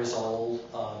wire was old,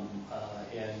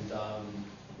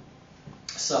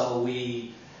 so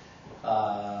we,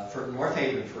 for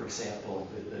Northaven, for example,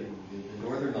 the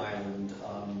northern island,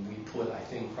 we put, I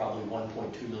think, probably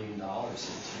 $1.2 million into.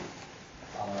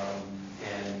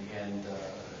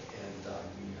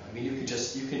 I mean, you can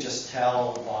just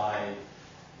tell by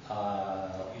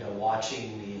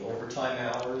watching the overtime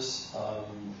hours,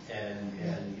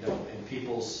 and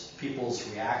people's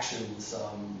reactions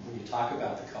when you talk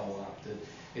about the co-op, that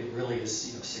it really is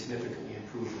significantly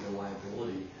improved the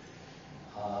reliability.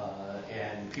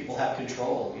 And people have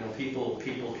control. People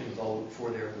can vote for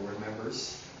their board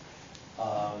members,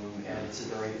 and it's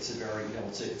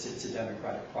a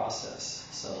democratic process.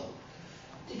 So,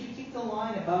 did you keep the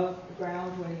line above the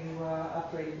ground when you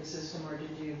upgraded the system, or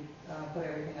did you put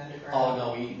everything underground? Oh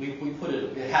no, we put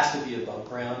it. It has to be above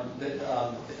ground.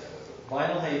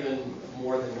 Vinalhaven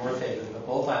more than Northaven, but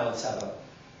both islands have an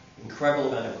incredible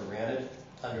amount of granite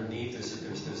underneath.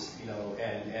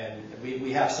 And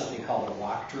we have something called a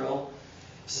rock drill.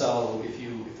 So if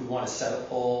we want to set a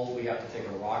pole, we have to take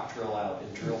a rock drill out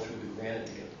and drill through the granite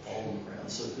to get the pole in the ground.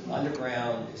 So the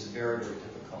underground is very, very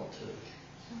difficult to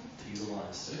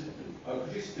utilize.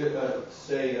 Could you say, give us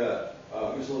a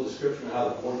little description of how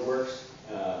the board works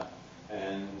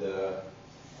and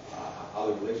how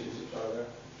the relationships are there?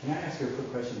 Can I ask you a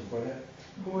quick question before that?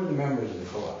 Who are the members of the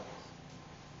co-op?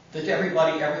 That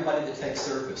everybody that takes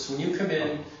service. When you come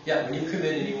in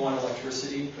and you want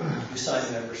electricity, you sign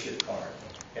a membership card,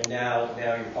 and now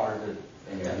you're part of it.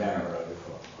 And you're a member of the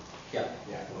co-op. Yeah.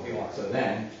 Yeah. You are. So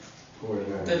then, who are the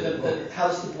members of the co-op? How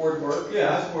does the board work?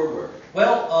 Yeah, how's the board work?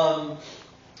 Well,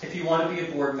 if you want to be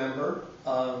a board member,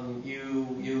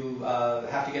 you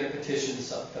have to get a petition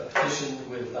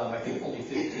with I think only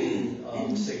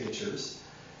 15 signatures.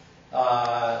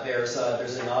 There's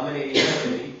a nominating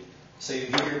committee. So you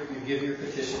give your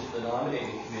petition to the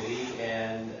nominating committee,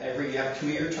 and you have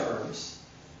 2-year terms.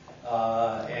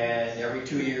 And every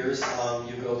 2 years,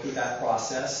 you go through that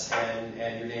process,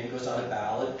 and your name goes on a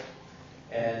ballot,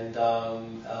 and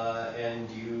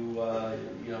you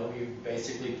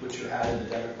basically put your hat in the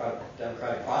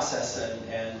democratic process, and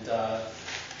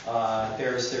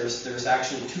there's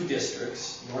actually 2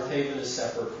 districts. Northaven is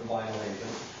separate from Vinalhaven.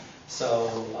 So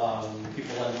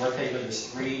people in Northaven, there's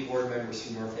 3 board members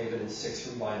from Northaven and 6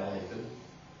 from Vinalhaven,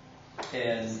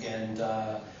 and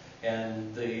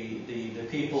the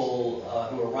people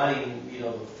who are running,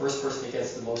 the first person that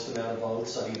gets the most amount of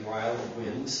votes on either island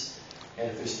wins. And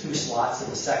if there's 2 slots, then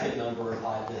the second highest number of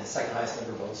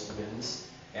votes wins.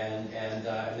 And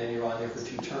then you're on there for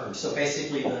 2 terms. So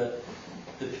basically,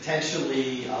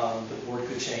 potentially the board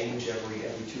could change every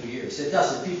 2 years. It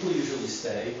doesn't. People usually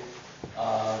stay.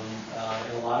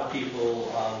 And a lot of people.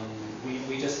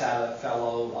 We just had a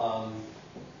fellow.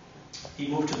 He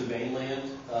moved to the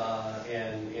mainland,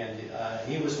 and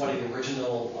he was one of the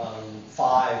original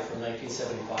 5 from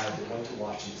 1975 that went to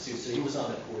Washington State. So he was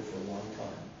on that board for a long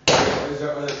time.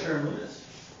 Are there term limits?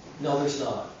 No, there's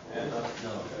not. Yeah, no. No.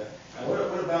 Okay. And what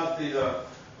about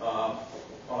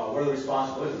what are the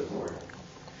responsibilities of the board?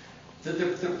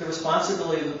 The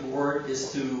responsibility of the board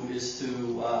is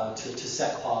to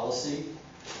set policy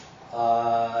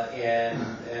and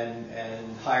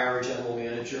hire a general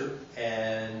manager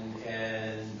and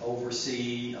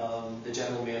oversee the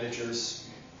general manager's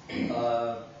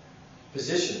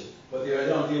position. But they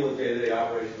don't deal with day-to-day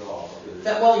operations at all.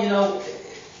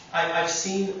 I've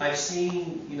seen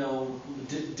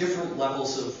different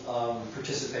levels of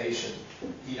participation.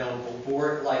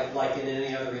 Board like in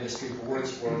any other industry,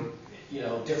 boards work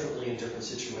differently in different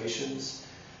situations.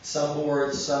 Some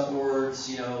boards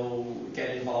get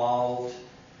involved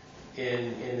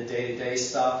in the day-to-day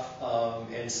stuff,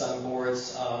 and some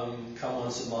boards come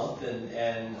once a month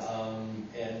and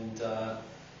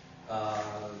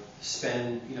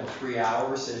spend 3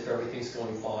 hours, and if everything's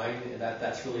going fine,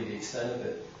 that's really the extent of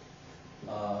it.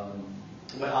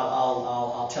 But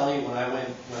I'll tell you, when I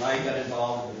got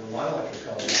involved in the Vermont Electric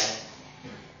Co-op,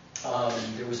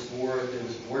 there was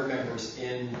board members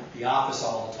in the office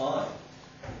all the time,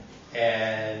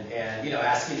 and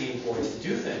asking the employees to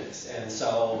do things. And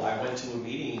so I went to a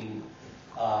meeting,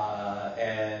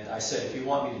 and I said, if you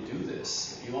want me to do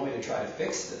this, if you want me to try to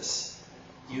fix this,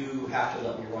 you have to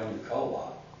let me run your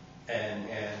co-op. And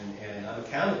I'm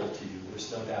accountable to you. There's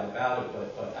no doubt about it.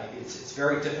 But it's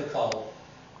very difficult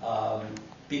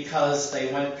because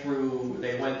they went through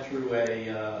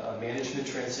a management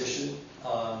transition.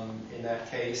 In that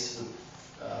case, with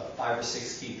 5 or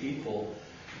 6 key people,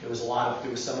 there was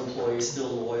some employees still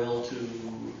loyal to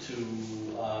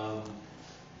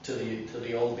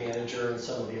the old manager and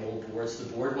some of the old boards. The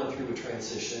board went through a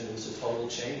transition. It was a total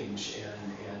change, and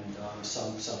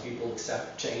some people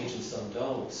accept change and some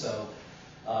don't. So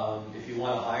if you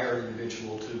want to hire an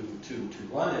individual to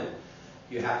run it,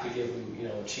 you have to give them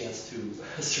a chance to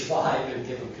survive and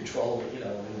give them control,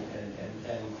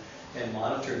 and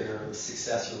monitor their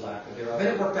success or lack of thereof. And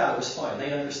it worked out. It was fine.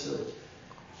 They understood.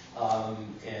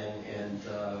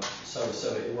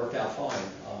 So it worked out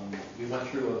fine. We went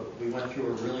through a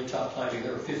really tough time.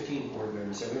 There were 15 board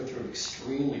members, and we went through an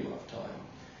extremely rough time,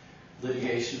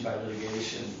 litigation by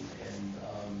litigation,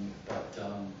 but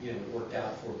it worked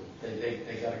out for them.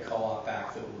 They got a co-op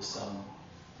back that was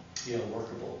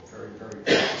workable, very very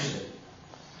good.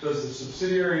 Does the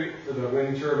subsidiary for the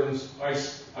wind turbines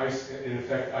in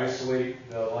effect isolate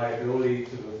the liability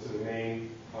to the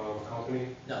main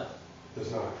company? No.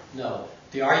 Does not. No.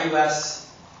 The RUS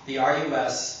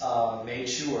made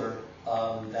sure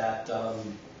that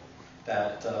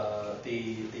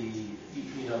they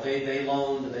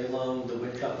loaned the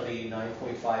wind company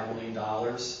 $9.5 million.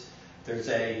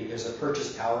 There's a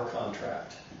purchase power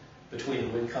contract between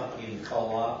the wind company and the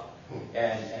co-op,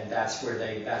 and that's where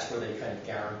they kind of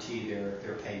guarantee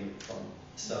their payment from.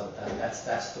 So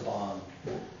that's the bond.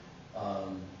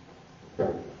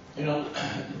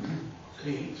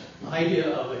 The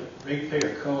idea of a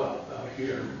ratepayer co-op out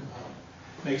here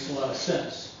makes a lot of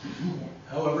sense.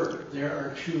 However, there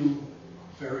are 2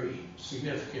 very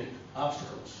significant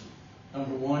obstacles.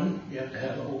 Number 1, you have to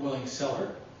have a willing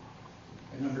seller.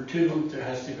 And number 2, there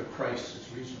has to be a price that's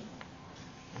reasonable.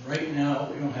 And right now,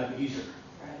 we don't have either.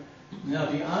 Now,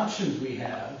 the options we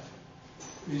have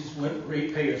is what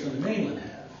ratepayers on the mainland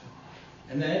have,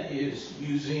 and that is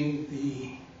using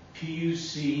the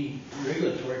PUC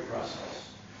regulatory process.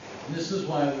 And this is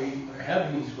why we are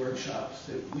having these workshops,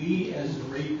 that we as the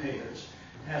ratepayers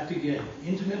have to get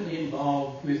intimately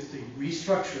involved with the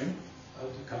restructuring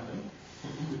of the company,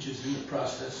 which is in the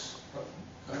process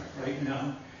right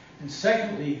now. And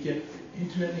secondly, get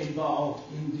intimately involved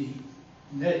in the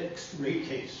next rate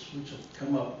case, which will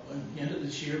come up at the end of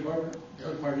this year, Barbara,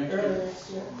 or part next year. Early next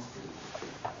year.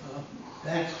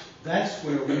 That's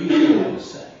where we have a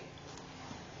say.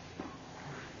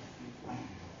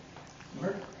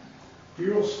 Mark?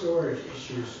 Fuel storage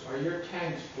issues, are your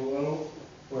tanks below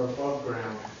or above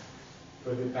ground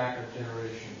for the backup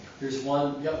generation? There's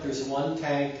one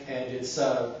tank, and it's,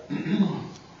 it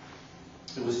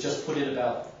was just put in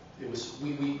about,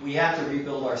 we have to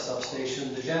rebuild our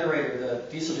substation. The generator, the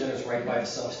diesel generator is right by the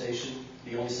substation,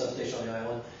 the only substation on the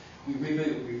island. We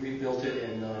rebuilt it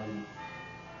in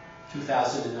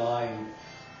 2009,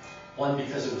 one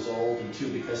because it was old, and two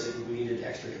because we needed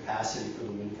extra capacity for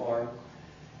the wind farm.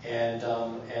 And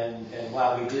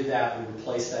while we did that, we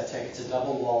replaced that tank. It's a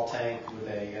double wall tank with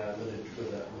a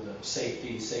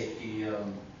safety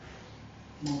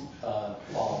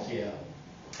vault, yeah.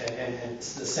 And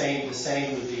it's the same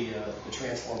with the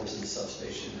transformers in the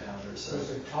substation now. There's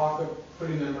a talk of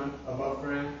putting them above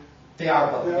ground? They are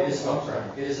above. It is above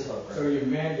ground. It is above ground. So you're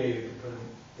mandated to put them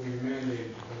above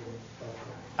ground?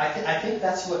 I think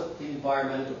that's what the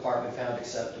environmental department found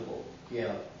acceptable.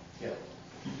 Yeah.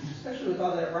 Especially with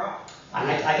all that rock.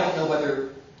 I don't know whether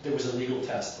there was a legal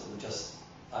test, but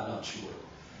I'm not sure.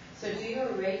 So do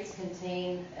your rates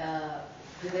contain,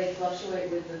 do they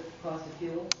fluctuate with the cost of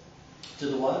fuel?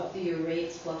 Do the what? Do your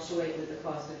rates fluctuate with the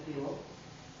cost of fuel?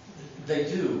 They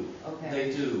do. Okay.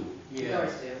 They do. Yeah.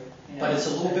 Yours do. But it's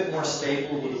a little bit more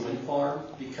stable with the wind farm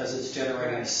because it's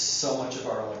generating so much of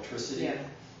our electricity. Yeah.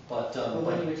 But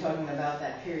when you were talking about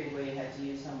that period where you had to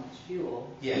use so much fuel.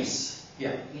 Yes.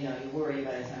 Yeah. You worry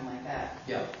about a time like that.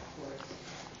 Yeah. Of course.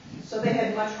 So they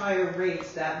had much higher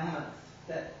rates that month,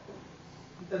 that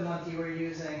the month you were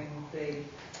using, They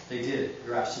did.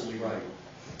 You're absolutely right.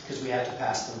 Because we had to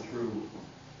pass them through.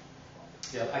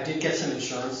 Yeah. I did get some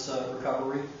insurance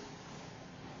recovery,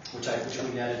 which we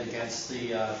netted against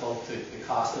both the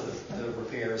cost of the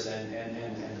repairs and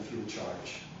the fuel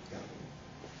charge. Yeah.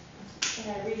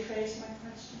 Can I rephrase my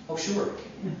question? Oh, sure.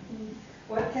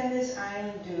 What can this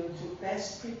island do to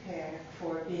best prepare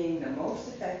for being the most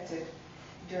effective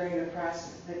during the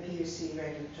process, the PUC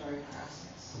regulatory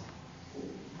process?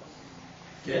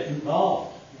 Get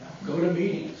involved, go to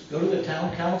meetings, go to the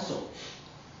town council,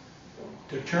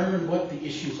 determine what the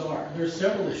issues are. There are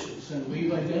several issues, and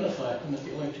we've identified them at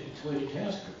the electric utility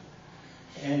task group.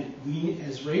 And we,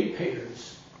 as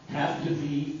ratepayers, have to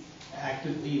be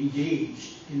actively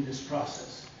engaged in this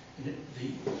process. And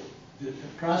the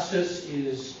process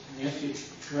is, Nancy,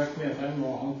 correct me if I'm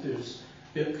wrong, there's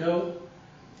BIPCO,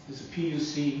 there's a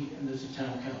PUC, and there's a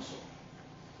town council.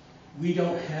 We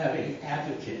don't have an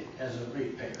advocate as a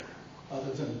ratepayer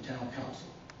other than the town council.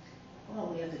 Well,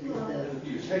 we have the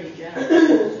Attorney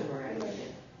General.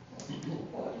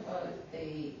 What about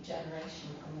the generation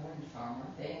from the wind farm?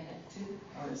 Are they in it too?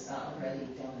 Or is that already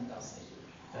done and dusted?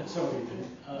 That's already been.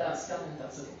 That's done and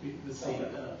dusted. With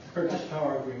the purchase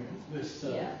power agreement with.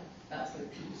 Yeah, that's with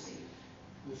PUC.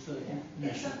 With the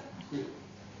national grid.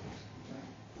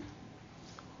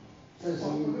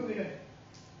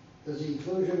 Does the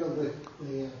inclusion of the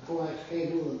coax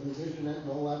cable and the internet and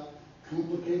all that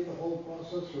complicate the whole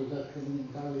process, or is that something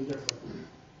entirely different?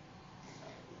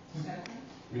 You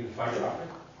mean the fiber optic?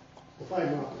 The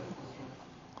fiber optic, that's right.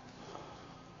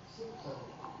 So,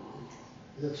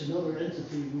 that's another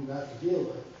entity we have to deal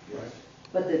with. Right.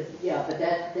 But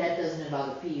that doesn't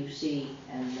involve the PUC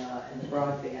and the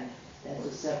broadband. That's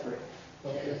a separate.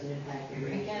 That doesn't impact the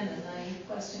rate. Again, a naive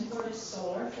question, where does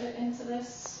solar fit into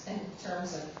this in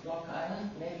terms of Block Island?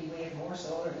 Maybe we have more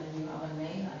solar than you have in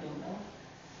Maine, I don't know.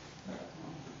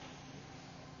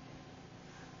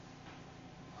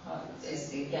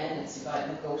 It's about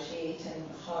negotiating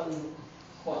how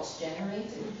what's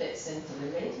generated fits into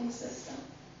the rating system.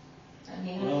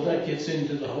 Well, that gets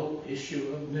into the whole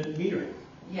issue of net metering.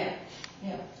 Yeah.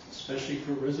 Especially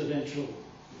for residential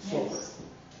solar.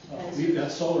 Yes. We've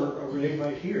got solar array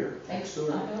right here. Thanks, So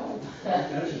I know. we've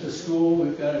got it at the school,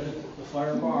 we've got it at the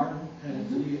fire barn, and at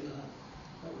the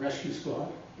rescue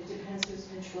squad. It depends who's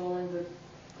controlling the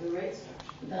rate structure.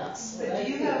 That's But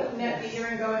do you have net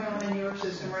metering going on in your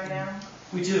system right now?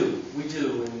 We do,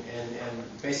 and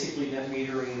basically net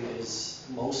metering is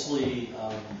mostly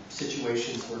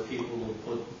situations where people will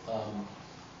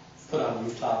put on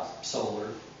rooftop solar,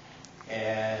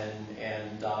 and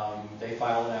they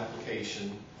file an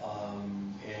application,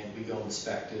 and we go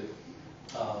inspect it,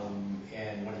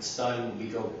 and when it's done, we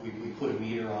put a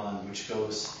meter on which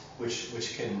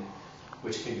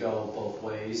can go both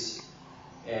ways.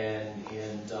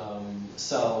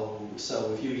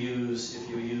 So if you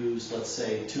use, let's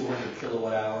say, 200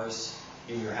 kilowatt hours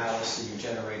in your house and you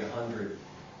generate 100,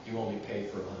 you only pay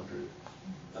for 100,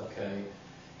 okay?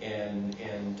 And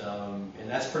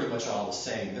that's pretty much all the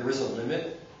same. There is a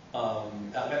limit.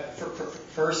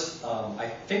 First,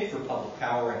 I think for public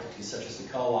power entities such as the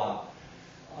co-op,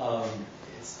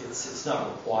 it's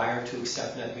not required to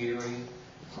accept net metering.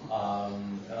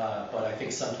 But I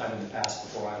think sometime in the past,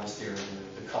 before I was there,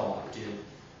 the co-op did.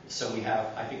 So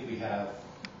I think we have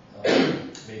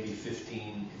maybe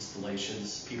 15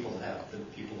 installations, people that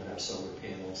have solar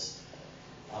panels.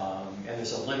 And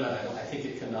there's a limit. I think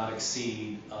it cannot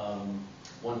exceed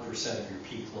 1% of your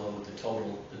peak load, the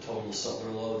total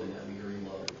solar load, the net metering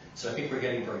load. So I think we're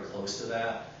getting very close to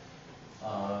that.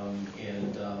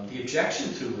 The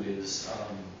objection to it is,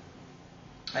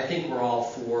 I think we're all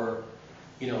for,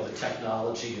 the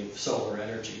technology of solar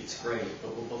energy. It's great, but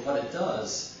what it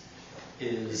does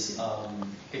is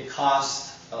it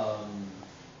costs.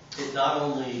 It not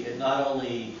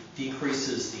only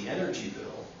decreases the energy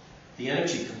bill, the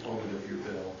energy component of your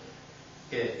bill.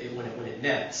 When it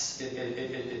nets,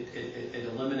 it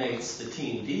eliminates the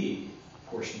T&D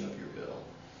portion of your bill.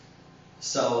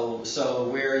 So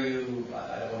where I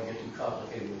don't want to get too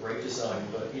complicated with rate design,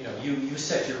 but you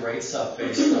set your rates up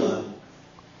based on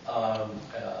an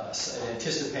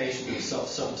anticipation of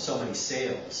so many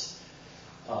sales,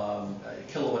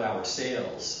 kilowatt hour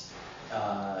sales,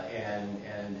 and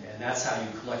that's how you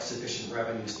collect sufficient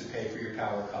revenues to pay for your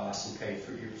power costs and pay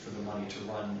for the money to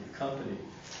run your company.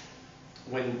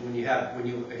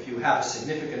 If you have a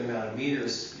significant amount of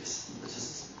meters, it's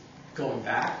just going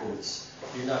backwards.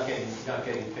 You're not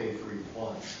getting paid for each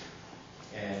one.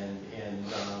 And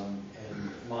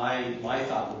my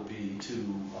thought would be to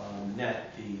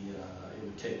net the. It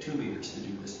would take 2 meters to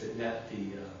do this, but net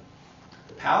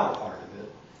the power part of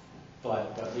it,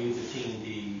 but leave the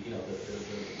T&D.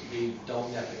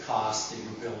 Don't net the cost that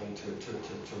you're billing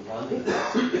to run the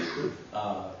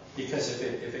because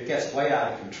if it gets way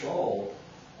out of control,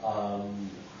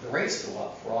 the rates go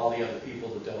up for all the other people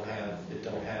that don't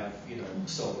have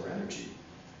solar energy.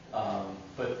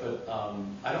 But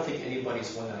I don't think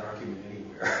anybody's won that argument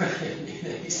anywhere in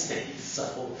any state.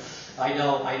 So I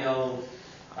know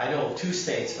of 2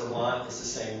 states. Vermont is the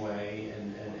same way,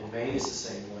 and Maine is the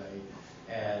same way,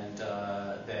 and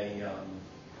they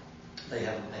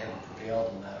haven't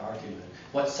prevailed in that argument.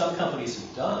 What some companies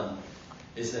have done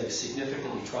is they've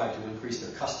significantly tried to increase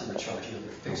their customer charge, their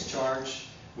fixed charge,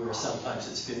 where sometimes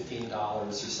it's $15 or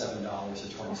 $7 or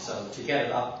 $20. So to get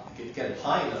it up, get it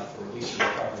high enough, or at least you're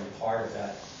recovering part of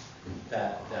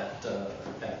that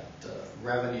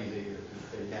revenue that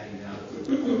you're netting out of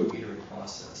the metering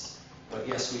process. But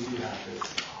yes, we do have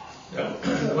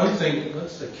to. One thing,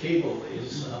 once the cable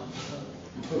is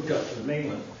hooked up to the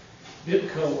mainland,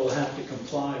 BIPCO will have to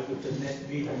comply with the net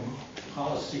metering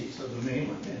policies of the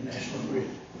mainland and National Grid,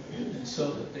 and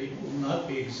so that they will not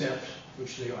be exempt,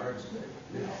 which they are exempt.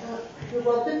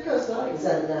 Well, BIPCO's not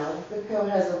exempt now. BIPCO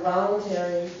has a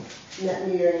voluntary net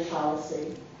metering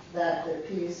policy that the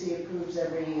PUC approves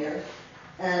every year,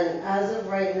 and as of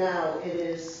right now, it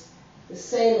is the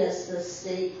same as the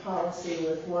state policy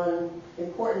with one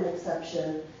important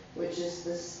exception, which is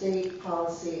the state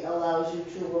policy allows you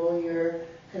to roll your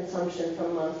consumption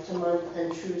from month to month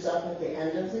and trues up at the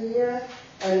end of the year,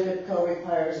 and BIPCO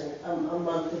requires a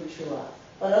monthly true up.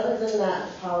 But other than that,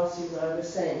 the policies are the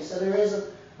same. So there is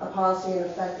a policy in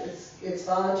effect. It's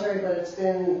voluntary, but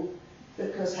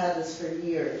BIPCO's had this for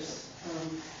years.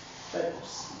 But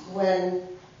when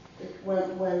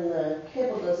the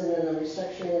cable goes in and the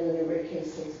restructuring and the new rate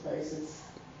case takes place,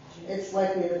 it's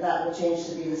likely that will change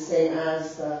to be the same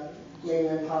as the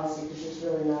mainland policy, because there's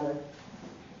really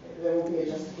there won't be a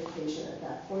justification at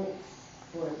that point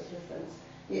for the difference.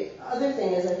 The other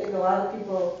thing is, I think a lot of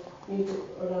people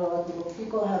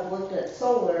people have looked at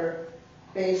solar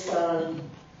based on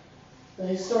the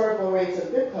historical rates of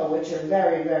BIPCO, which are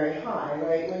very, very high,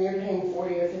 right? When you're paying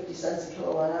 40 or 50 cents a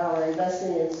kilowatt hour,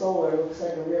 investing in solar looks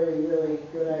like a really, really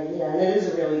good idea, and it is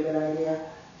a really good idea.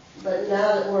 But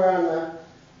now that we're on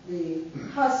the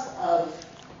cusp of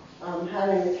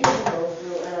having the cable go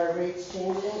through and our rates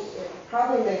changing, it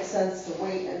probably makes sense to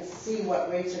wait and see what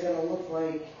rates are going to look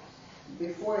like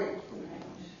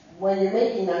when you're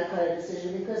making that kind of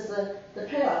decision, because the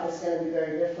payoff is going to be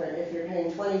very different if you're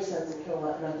paying 20 cents a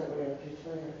kilowatt, not that we're going to pay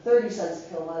 20, or 30 cents a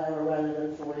kilowatt hour rather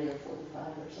than 40 or 45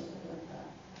 or something like that.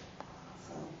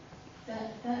 So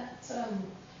That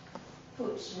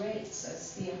puts rates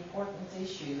as the important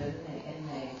issue in the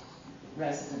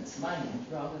residents' mind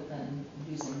rather than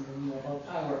using renewable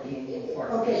power being the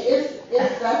important Okay, issue.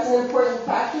 if that's an important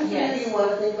factor for you, Yes. you want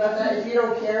to think about that. If you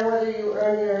don't care whether you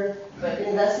earn your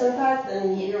investment back,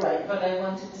 then you're right. But I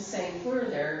wanted to say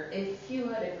further, if you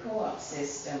had a co-op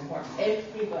system where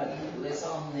everybody who is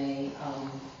on the,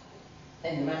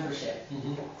 in the membership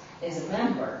is a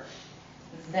member,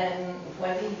 then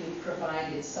whether you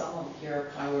provided some of your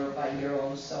power by your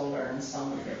own solar and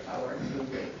some of your power through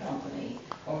the company,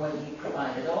 or whether you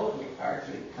provided all of your power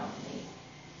through the company,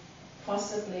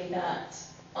 possibly that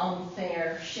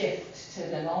unfair shift to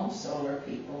the non-solar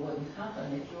people wouldn't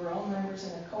happen. If you were all members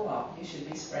in a co-op, you should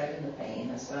be spreading the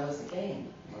pain as well as the gain.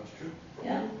 That's true.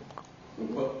 Yeah?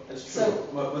 Well, that's true. So,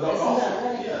 But isn't also, that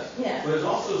right? yes. Yeah. But there's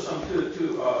also some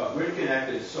to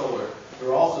grid-connected solar. There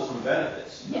are also some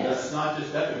benefits. Yes. It's not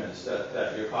just detriments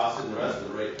that you're costing the rest of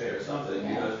the ratepayer or something.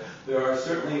 Yeah. Because there are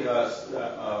certainly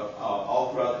all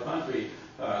throughout the country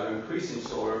they're increasing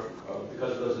solar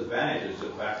because of those advantages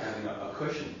of back having a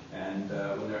cushion, and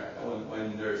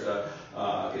when there's it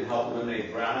can help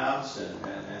eliminate brownouts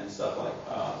and stuff like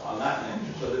on that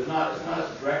nature. So it's not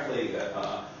directly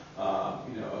a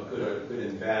good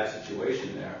and bad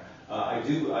situation there. I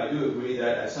do agree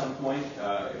that at some point,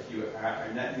 if you are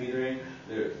net metering,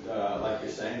 there, like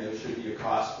you're saying, there should be a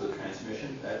cost for the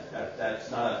transmission. That's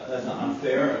not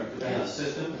unfair, and depending on the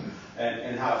system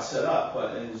and how it's set up.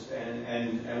 But and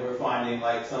we're finding,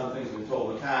 like some things we've been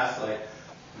told in the past, like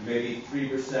maybe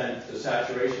 3% the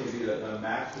saturation would be the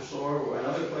max for solar, or in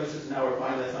other places now we're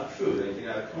finding that's not true. Anything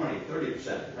out of 20,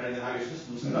 30%, depending on how your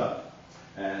system's set up.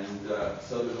 And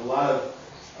so there's a lot of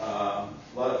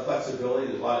flexibility,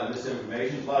 there's a lot of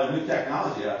misinformation, there's a lot of new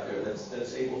technology out there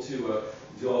that's able to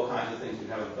do all kinds of things we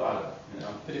haven't thought of. You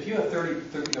know? But if you have 20 to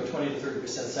 30%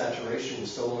 saturation with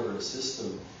solar in a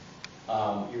system,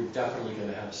 you're definitely going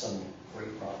to have some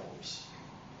great problems.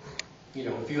 You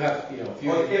know, if you have, if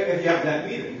you have that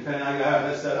metering, depending on how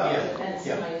that's set up. Yeah. Depends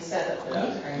on how you set up the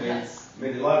metering. I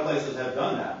mean, a lot of places have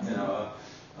done that. You know,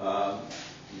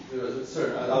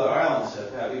 certain other islands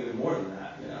have even more than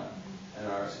that. You know, and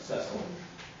are successful.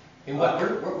 And what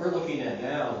we're looking at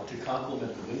now to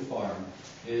complement the wind farm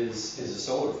is a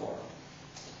solar farm,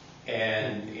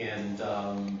 and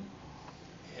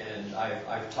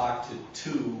I've talked to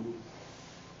two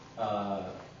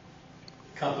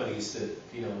companies that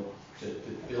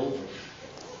build them,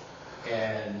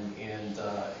 and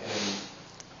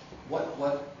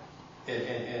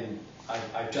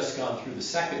I've just gone through the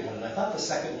second one, and I thought the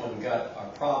second one got our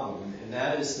problem, and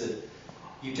that is that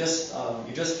you just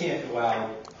can't go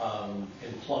out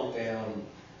and plunk down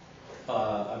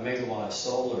a megawatt of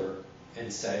solar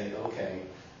and say, okay,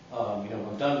 I'm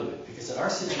done with it. Because in our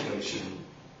situation,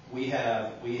 we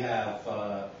have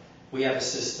a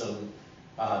system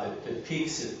that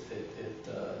peaks at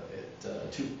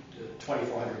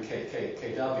 2,400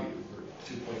 kW or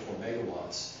 2.4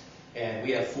 megawatts, and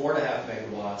we have 4.5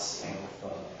 megawatts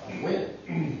of wind,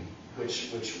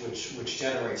 which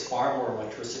generates far more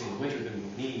electricity in winter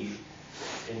than we need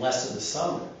and less in the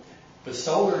summer. But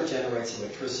solar generates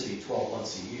electricity 12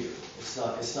 months a year.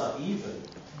 It's not even.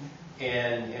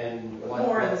 And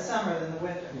more in the summer than the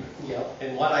winter. Yeah,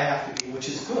 and what I have to do, which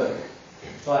is good,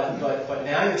 but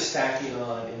now you're stacking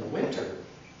on in the winter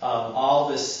all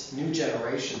this new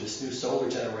generation, this new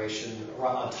solar generation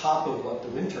on top of what the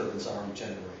wind turbines already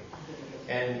generate.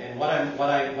 And what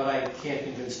I can't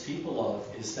convince people of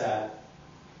is that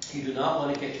you do not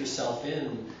want to get yourself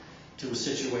in to a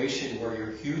situation where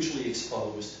you're hugely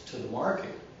exposed to the market,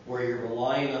 where you're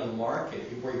relying on the market,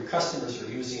 where your customers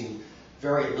are using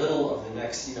very little of the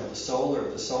next, the solar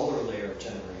layer of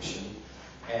generation,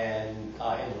 and in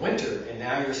the winter, and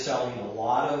now you're selling a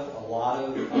lot of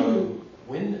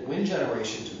wind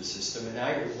generation to the system, and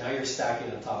now you're stacking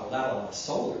on top of that a lot of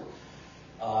solar,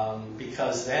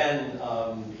 because then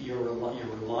you're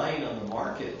relying on the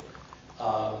market.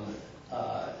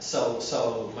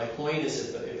 So my point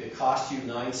is, if it costs you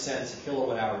 9 cents a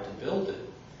kilowatt hour to build it,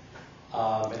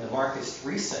 and the market's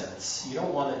 3 cents, you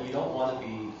don't want to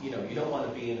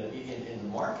be in the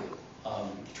market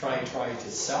trying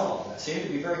to sell all that. So you have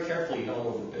to be very careful you don't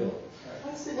overbuild.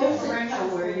 What's the differential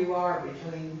where you are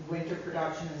between winter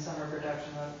production and summer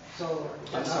production of solar?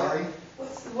 I'm sorry?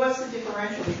 What's the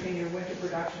differential between your winter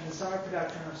production and summer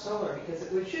production of solar?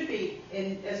 Because it should be,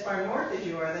 as far north as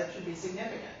you are, that should be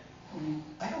significant.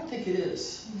 I don't think it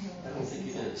is. I don't think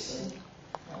it is.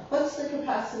 What's the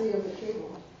capacity of the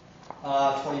cable?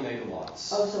 20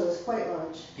 megawatts. Oh, so it's quite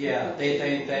large. Yeah,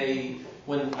 they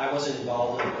when I wasn't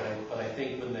involved in it, but I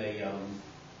think when they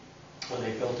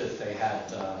built it, they had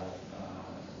the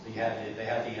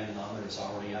anemometers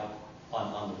already up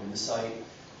on the wind site.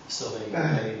 So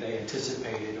they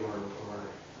anticipated or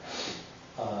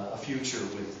a future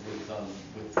with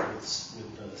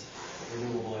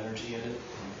renewable energy in it,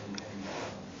 and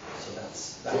so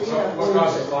that's. What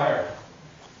caused the fire?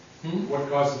 What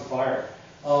caused the fire?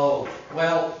 Oh,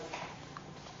 well,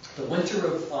 the winter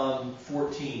of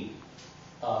 14,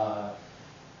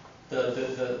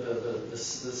 the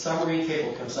submarine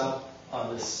cable comes up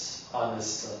on this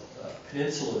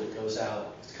peninsula that goes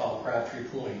out. It's called Crabtree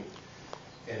Point,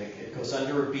 and it goes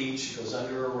under a beach, it goes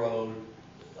under a road.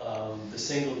 The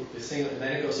single, and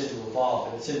then it goes into a vault,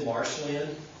 and it's in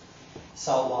marshland,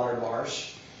 saltwater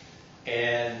marsh,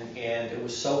 and it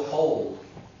was so cold.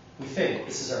 We think,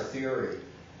 this is our theory,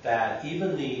 that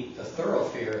even the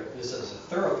thoroughfare, this is a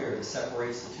thoroughfare that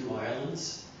separates the two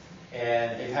islands,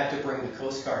 and they've had to bring the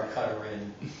Coast Guard cutter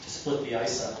in to split the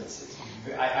ice up.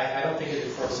 I don't think it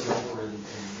had frozen over in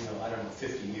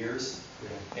 50 years,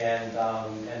 and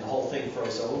the whole thing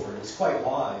froze over. It's quite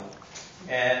wide,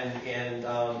 and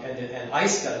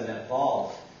ice got in that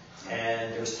vault,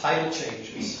 and there was tidal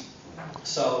changes.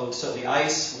 So the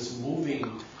ice was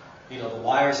moving. The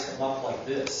wires come up like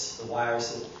this. The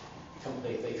wires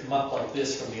they come up like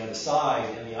this from the other side,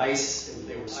 and the ice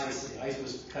the ice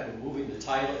was kind of moving.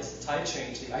 As the tide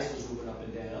changed, the ice was moving up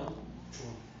and down,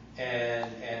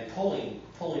 and pulling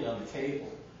on the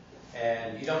cable.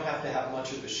 And you don't have to have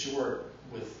much of a short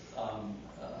with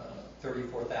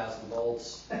 34,000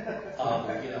 volts, to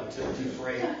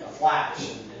break a flash,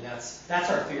 and that's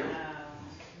our theory.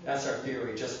 That's our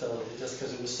theory. Just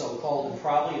because it was so cold, and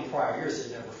probably in prior years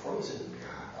it never frozen,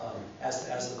 as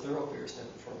the thoroughfares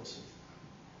never frozen.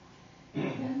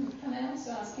 Can I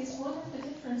also ask, is one of the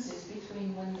differences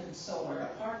between wind and solar,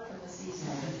 apart from the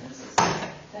seasonal differences,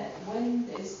 that wind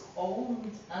is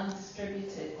owned and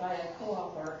distributed by a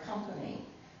co-op or a company,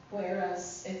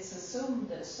 whereas it's assumed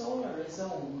that solar is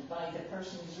owned by the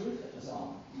person whose roof it was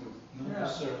on? Not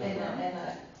necessarily.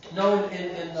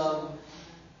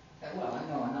 Well, I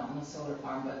know I'm not on a solar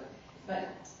farm, but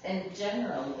in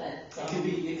general, that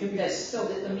it could be so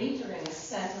that the metering is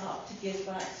set up to give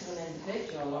back to an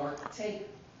individual or take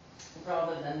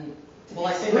rather than. Well,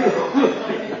 I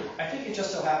think it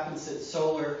just so happens that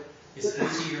solar is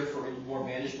easier more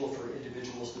manageable for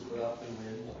individuals to put up than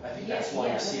wind. I think that's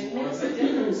why you see more of it. It makes a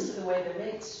difference to the way the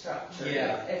rate's structured.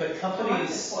 Yeah, but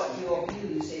companies. Part of what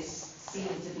you use is seen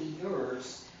to be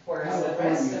yours, whereas the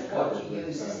rest of what you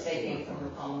use is taken from the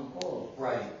common pool.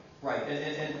 Right,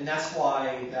 and that's why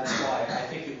I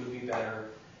think it would be better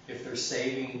if there's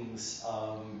savings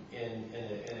in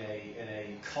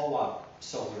a co-op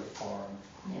solar farm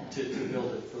to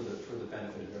build it for the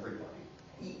benefit of everybody.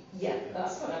 Yeah,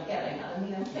 that's what I'm getting at. I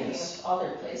mean, I'm thinking of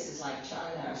other places like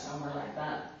China or somewhere like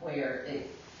that, where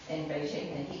in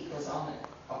Beijing the heat goes on in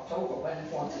October, whether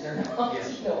you want it or not.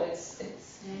 Yes.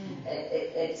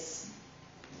 It's.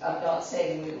 I'm not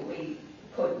saying we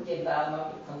couldn't give that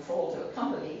amount of control to a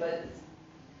company, but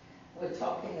we're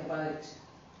talking about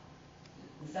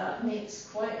that makes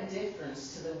quite a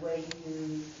difference to the way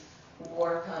you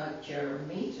work out your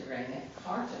metering. If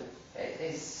part of it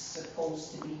is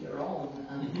supposed to be your own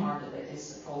and part of it is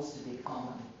supposed to be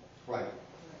common. Right.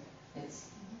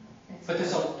 But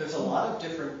there's a lot of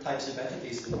different types of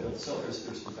entities that build solar.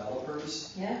 There's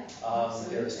developers. Yeah.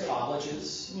 There's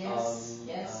colleges. Yes.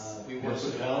 We work with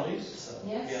municipalities. So,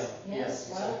 Yes.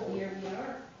 Well, here we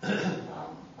are.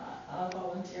 I'll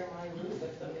volunteer my roof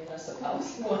if the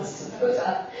municipality wants to put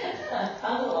a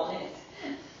panel on it.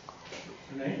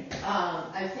 Renee?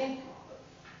 I think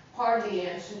part of the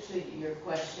answer to your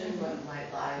question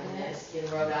might lie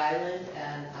in Rhode Island,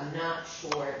 and I'm not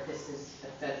sure if this is a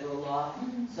federal law,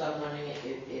 so I'm wondering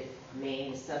if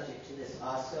Maine is subject to this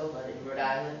also, but in Rhode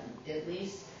Island at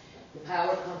least, the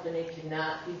power company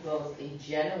cannot be both a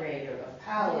generator of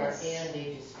power and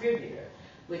a distributor,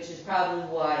 which is probably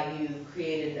why you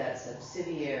created that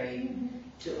subsidiary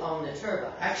to own the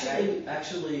turbine. Actually,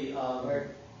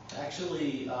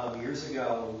 years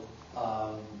ago,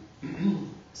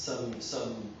 some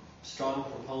strong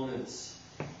proponents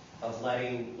of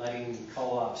letting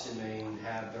co-ops in Maine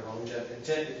have their own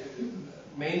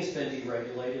Maine's been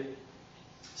deregulated,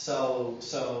 so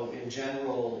in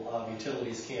general,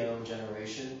 utilities can't own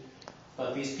generation,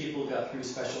 but these people got through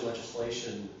special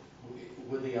legislation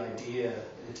with the idea,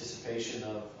 anticipation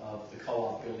of the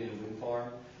co-op building a wind farm.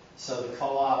 So the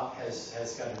co-op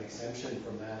has got an exemption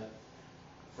from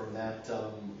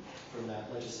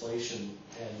that legislation,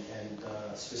 and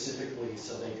specifically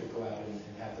so they could go out and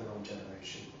have their own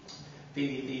generation.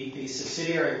 The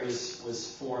subsidiary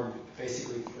was formed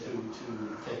basically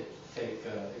to take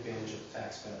advantage of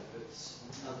tax benefits.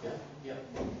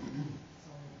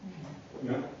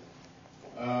 No.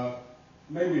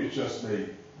 maybe it's just me,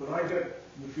 but I get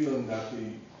the feeling that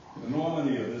the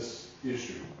enormity of this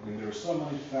issue, I mean, there are so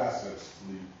many facets to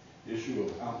the issue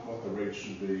of what the rate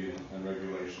should be and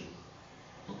regulation.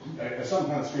 I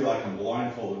sometimes feel like I'm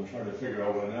blindfolded and trying to figure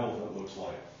out what an elephant looks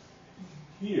like.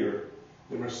 Here,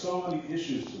 there are so many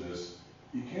issues to this,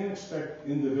 you can't expect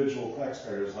individual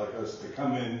taxpayers like us to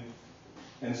come in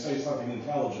and say something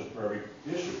intelligent for every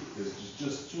issue. There's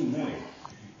just too many.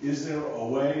 Is there a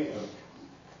way of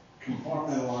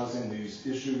compartmentalizing these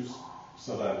issues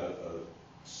so that a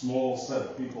small set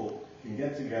of people can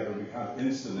get together and become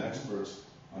instant experts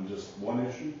on just one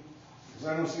issue? Because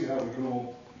I don't see how we can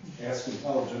all ask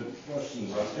intelligent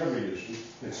questions on every issue.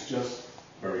 It's just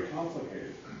very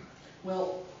complicated.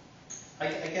 Well, I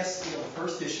guess the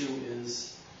first issue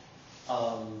is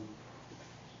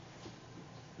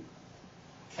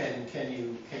can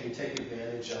you take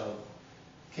advantage of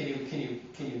can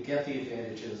you get the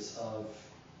advantages of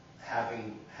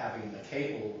having a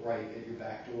cable right at your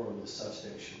back door with a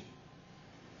substation,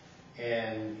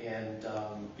 and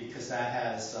because that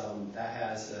has a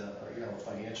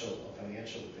financial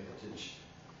advantage,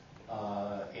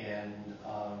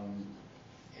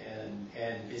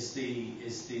 and is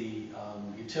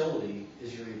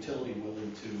your utility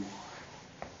willing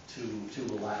to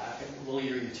allow? Will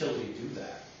your utility do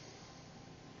that?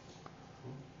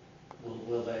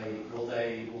 Will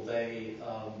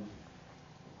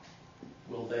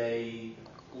they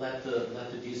let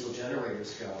the diesel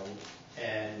generators go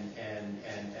and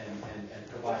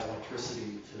provide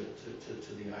electricity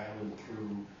to the island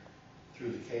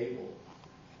through the cable?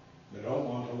 They don't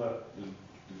want to let the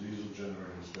diesel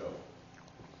generators go.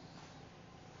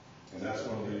 And that's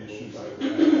one of the issues I have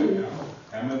now.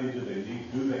 How many do they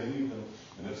need? Do they need them?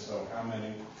 And if so, how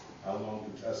many? How long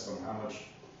to test them? How much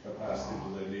capacity do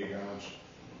they need? How much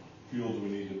fuel do we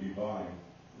need to be buying?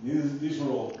 These are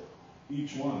all,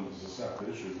 each one is a separate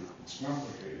issue. It's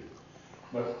complicated.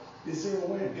 But is there a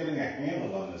way of getting a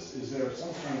handle on this? Is there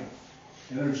some kind of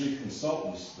energy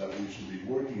consultants that we should be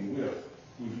working with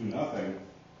who do nothing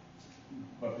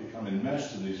but become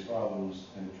enmeshed in these problems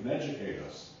and can educate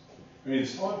us? I mean,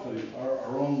 it's hard for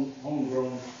our own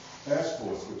homegrown task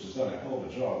force, which has done a hell of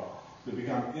a job, to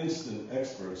become instant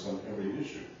experts on every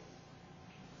issue.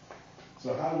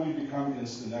 So how do we become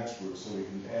instant experts so we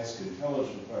can ask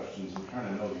intelligent questions and kind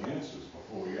of know the answers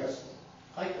before we ask them?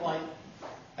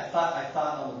 I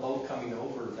thought on the boat coming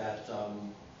over that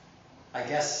I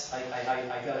guess I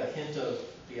got a hint of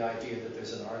the idea that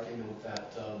there's an argument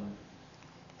that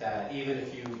that even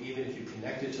if you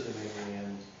connected to the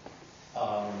mainland,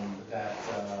 that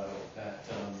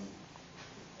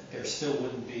there still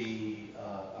wouldn't be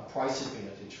a price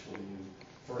advantage for you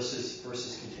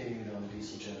versus continuing on the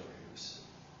diesel generators.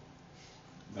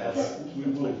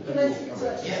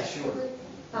 Yeah, sure.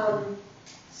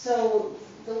 So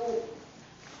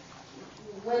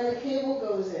when the cable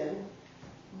goes in,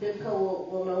 BIPCO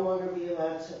will no longer be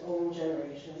allowed to own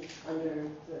generation under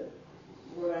the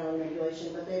Rhode Island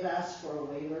regulation, but they've asked for a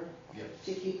waiver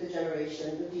to keep the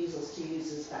generation, the diesels, to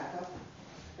use as backup.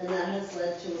 And that has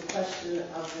led to a question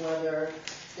of whether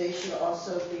they should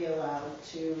also be allowed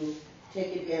to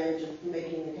take advantage of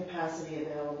making the capacity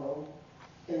available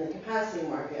in the capacity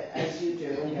market, as you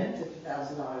do, and get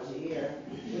 $50,000 a year,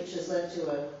 which has led to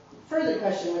a further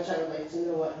question, which I would like to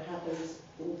know what happens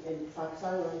in Fox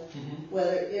Island,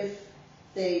 whether if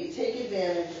they take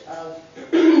advantage of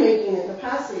making the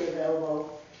capacity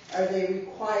available, are they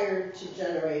required to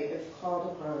generate if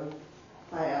called upon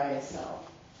by ISL?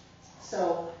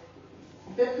 So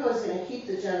BIPCO is going to keep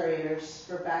the generators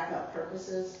for backup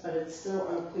purposes, but it's still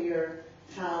unclear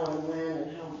how and when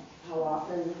and how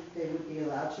often they would be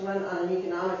allowed to run. On an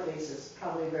economic basis,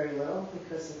 probably very little,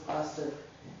 because the cost of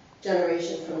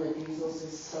generation from the diesels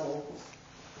is so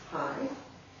high.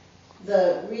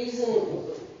 The reason,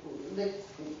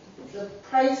 the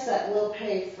price that we'll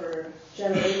pay for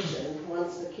generation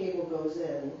once the cable goes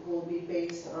in will be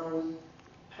based on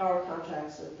power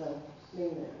contracts with the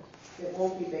mainland. It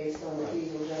won't be based on the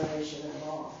diesel generation at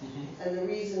all. And the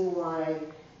reason why,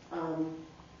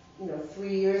 3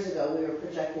 years ago we were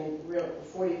projecting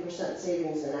 40%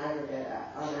 savings in aggregate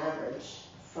on average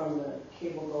from the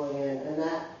cable going in, and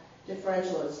that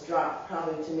differential has dropped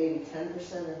probably to maybe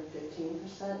 10% or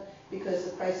 15% because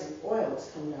the price of oil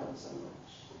has come down so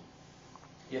much.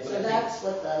 Yeah, but so that's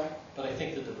what the. But I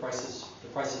think that the prices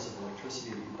of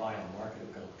electricity that you buy on the market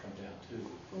are going to come down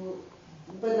too.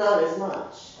 But not as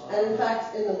much. And in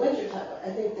fact, in the wintertime,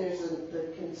 I think there's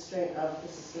the constraint of,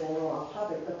 this is getting a little off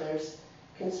topic, but there's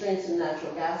constraints in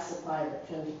natural gas supply that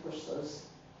tend to push those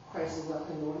prices up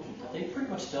in the wintertime. They pretty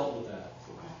much dealt with that.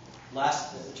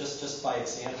 Just by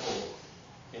example,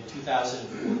 In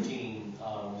 2014,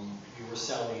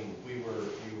 we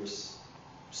were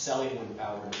selling wind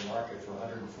power in the market for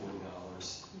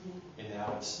 $140, and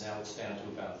now it's down to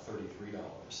about $33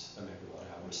 a megawatt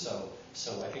hour. So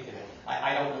I think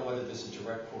I don't know whether there's a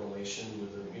direct correlation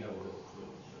with the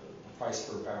price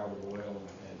per barrel of oil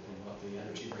and what the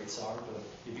energy rates are, but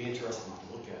it'd be interesting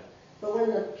to look at. But when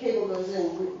the cable goes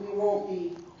in, we won't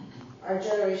be, our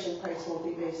generation price won't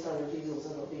be based on the diesels,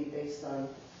 it'll be based on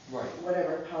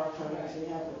whatever power contracts we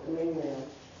have with the mainland.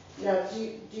 Now,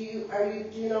 are you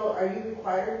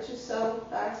required to sell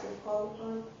back if called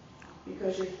upon?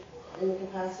 Because you're in the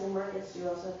capacity markets, do you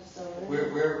also have to sell it?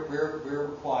 We're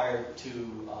required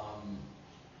to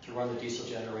run the diesel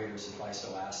generators if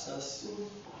ISO asks us.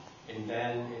 And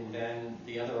then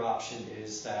the other option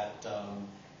is that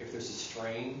if there's a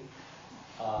strain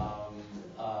in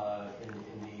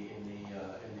the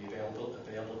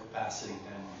available capacity,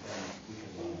 then we can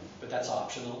run it. But that's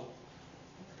optional.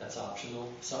 That's optional.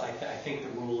 So I think the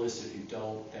rule is if you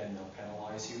don't, then they'll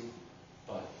penalize you.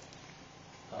 But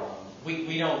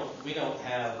we don't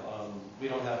have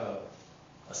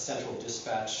a central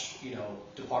dispatch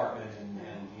department, and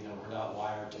we're not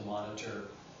wired to monitor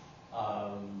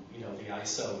the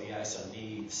ISO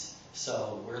needs.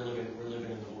 So we're living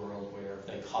in a world where if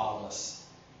they call us,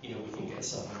 we can get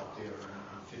someone up there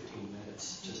in 15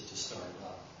 minutes just to start it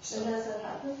up. So, and has that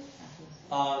happened?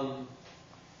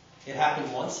 It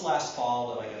happened once last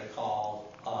fall that I got a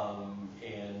call,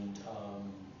 and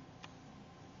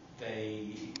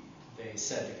they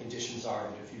said the conditions are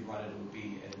that if you run it would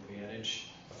be an advantage,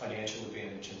 a financial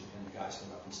advantage, and the guys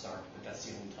went up and started. But that's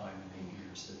the only time in 8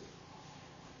 years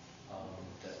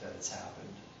that it's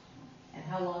happened. And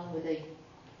how long were they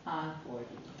on for?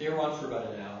 They were on for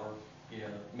about an hour. Yeah,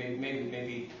 maybe an hour and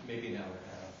a half.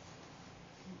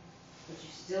 But you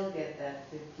still get that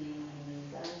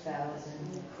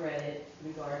 50,000 credit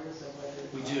regardless of whether.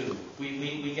 We do.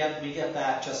 We get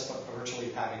that just for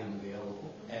virtually having them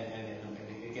available. And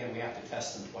again, we have to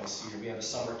test them twice a year. We have a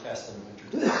summer test and a winter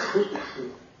test.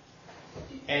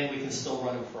 And we can still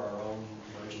run them for our own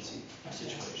emergency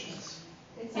situations.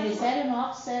 And is that an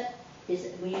offset?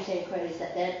 When you say credit, is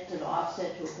that an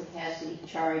offset to a capacity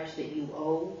charge that you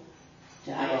owe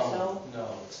to ISO? No,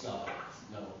 it's not.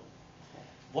 No.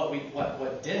 What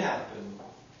did happen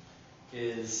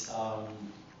is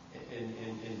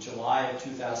in July of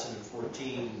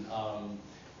 2014,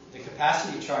 the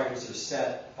capacity charges are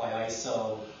set by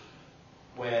ISO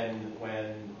when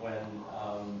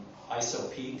ISO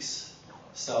peaks.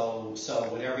 So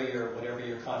whatever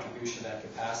your contribution to that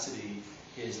capacity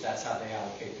is, that's how they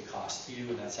allocate the cost to you,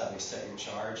 and that's how they set your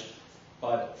charge.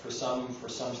 But for some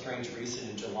strange reason,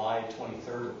 in July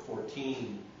 23rd of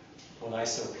 14, when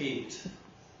ISO peaked,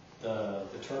 the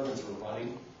turbines were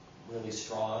running really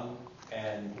strong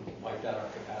and wiped out our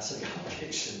capacity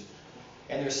allocation.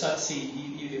 And there's such,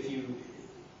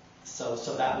 so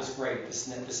that was great. This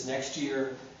next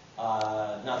year,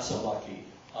 not so lucky.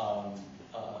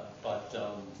 But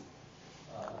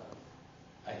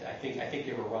I think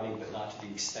they were running, but not to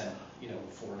the extent, 4.5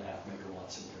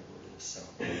 megawatts or whatever it is.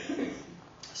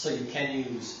 So you can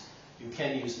use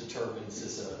the turbines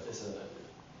as a.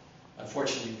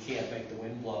 Unfortunately, you can't make the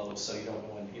wind blow, so you don't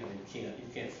know when. You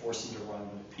can't force them to run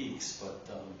when it peaks. But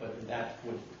that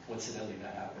would coincidentally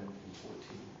that happened in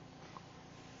 14.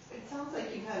 It sounds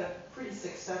like you've had a pretty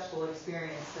successful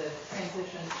experience. The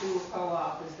transition to a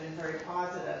co-op has been very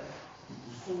positive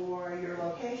for your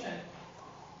location,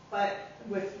 but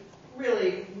with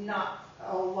really not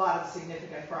a lot of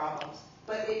significant problems.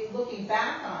 But looking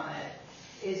back on it,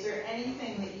 is there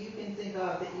anything that you can think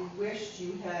of that you wished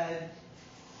you had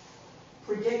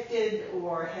predicted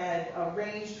or had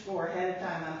arranged for ahead of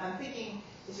time? I'm thinking,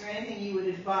 is there anything you would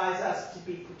advise us to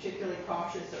be particularly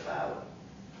cautious about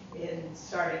in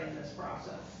starting in this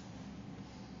process?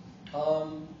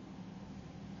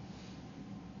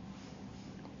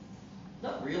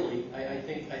 Not really. I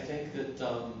think that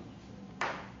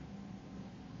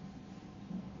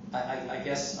I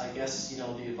guess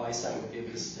the advice I would give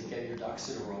is to get your ducks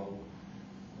in a row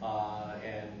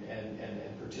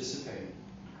and participate.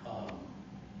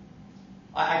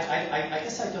 I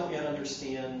guess I don't yet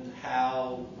understand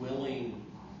how willing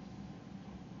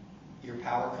your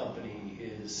power company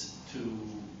is to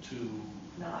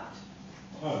not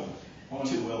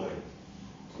unwilling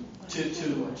to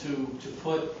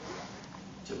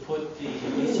put the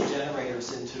diesel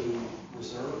generators into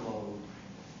reserve mode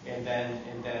and then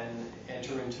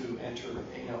enter and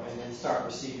then start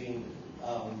receiving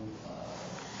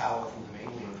power from the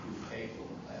mainland through the cable.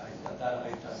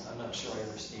 I'm not sure I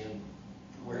understand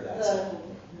where that's at.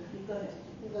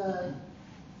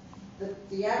 The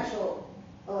the actual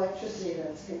electricity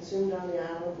that's consumed on the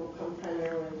island will come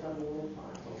primarily from the wind farm.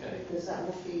 Okay. Because that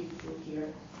will feed through here,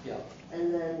 Yeah.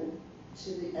 and then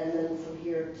from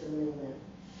here to the mainland.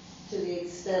 To the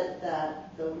extent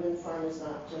that the wind farm is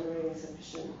not generating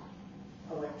sufficient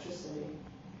electricity,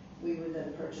 we would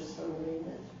then purchase from the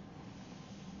mainland.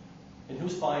 And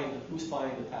who's buying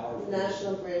the power? from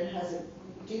National Grid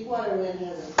Deepwater Wind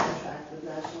has a contract with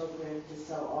National Grid to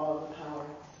sell all of the power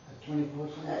At 24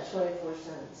 cents? at 24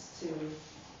 cents to,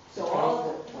 so all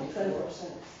of it, 24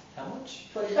 cents. How much?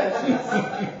 24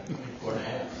 cents. 24 and a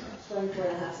half. 24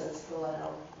 and a half cents kilowatt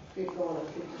hour, keep going up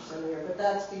 3% a year, but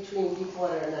that's between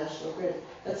Deepwater and National Grid.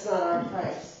 That's not our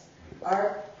price.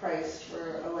 Our price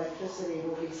for electricity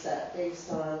will be set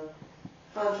based on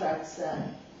contracts that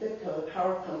BIPCO, the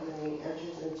power company,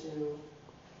 enters into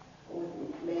with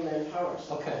mainland power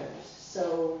suppliers. Okay.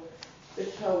 So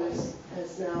BIPCO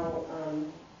has now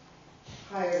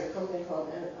hired a company called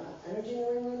Energy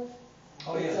New England.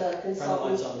 Oh, It's yeah. a Friend of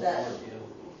mine's on consultant the that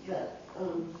board,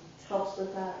 yeah. helps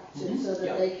with that, Mhm, so that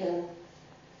yeah. they can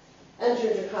enter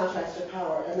into contracts for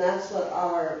power, and that's what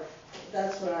our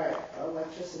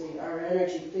electricity,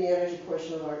 the energy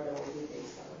portion of our bill will be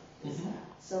based on. Is Mhm. that.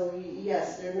 So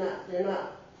yes, they're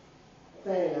not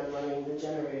planning on running the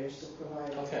generators to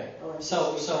provide Okay.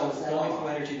 electricity. So at going all. from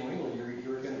Energy New England,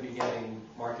 you're going to be getting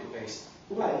market-based.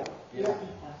 Right. Yeah.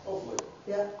 Hopefully.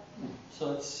 Yeah.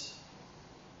 So it's.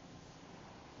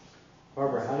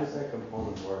 Barbara, how does that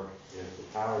component work if the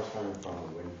power's coming from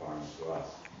the wind farm to us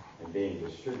and being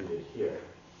distributed here?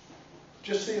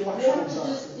 Just the You electrons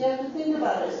have to think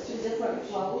about it as two different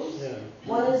flows. Yeah.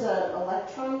 One is an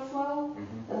electron flow,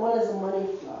 and one is a money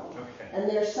flow. Okay. And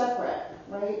they're separate,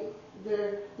 right?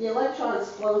 The electrons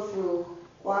flow through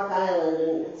Block Island,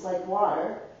 and it's like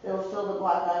water. They'll fill the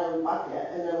Block Island bucket,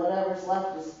 and then whatever's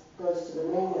left goes to the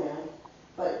mainland.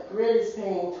 But Grid is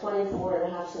paying 24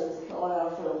 and a half cents a kilowatt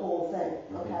hour for the whole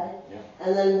thing, okay? Yeah.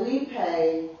 And then we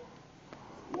pay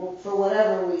for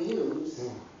whatever we use,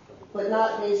 but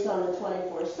not based on the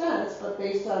 24 cents, but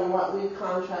based on what we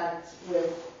contract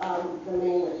with the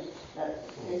mainland,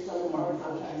 based on the power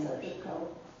contracts that BIPCO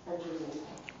enters into.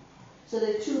 So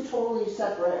they're two totally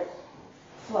separate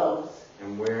flows.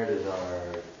 And where does our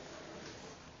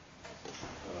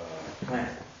plant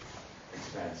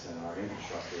expense and our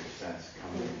infrastructure expense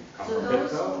come So from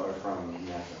those- BIPCO or from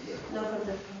National Grid? No, from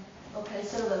BIPCO. Okay,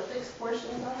 so the fixed portions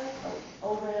of it, like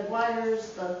overhead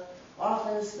wires, the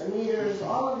office, the meters,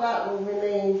 all of that will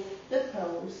remain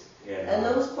BIPCO's. Yeah, And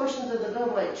those portions of the bill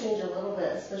might change a little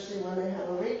bit, especially when they have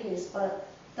a rate case, but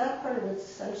that part of it's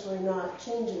essentially not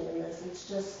changing in this. It's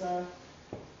just the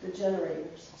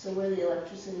generators. So where the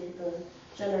electricity, the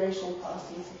generation cost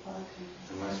and supply comes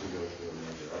from. Unless we go through a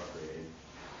major upgrade,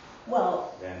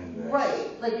 Well, then that's-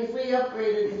 right, like if we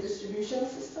upgraded the distribution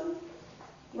system,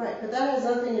 right, but that has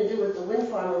nothing to do with the wind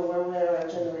farm or where our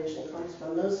generation comes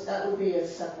from. That would be a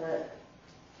separate.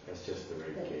 that's just the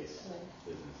rate case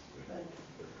business. Right.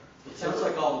 It sounds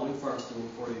like all the wind farms doing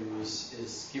for you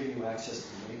is giving you access to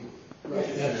the mainland.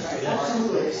 Yes,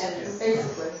 absolutely,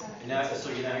 basically. And now, so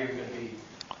now you're going to be,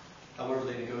 however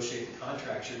they negotiate the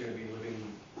contracts, you're going to be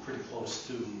living pretty close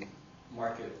to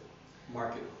market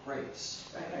rates.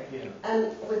 Right. Yeah.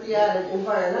 And with the added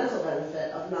environmental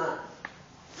benefit of not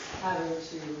having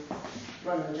to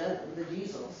run the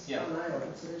diesels Yeah. on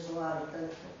island, so there's a lot of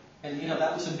benefit. And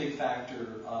that was a big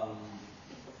factor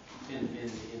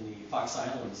in the Fox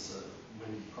Islands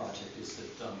wind project, is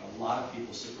that a lot of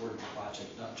people supported the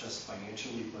project, not just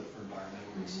financially, but for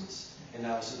environmental reasons. And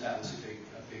that was a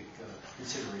big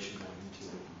consideration going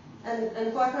into it.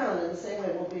 And Block Island, in the same way,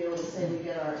 we'll be able to say we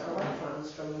get our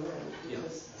electrons from the wind, Yeah.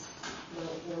 because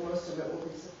most of it will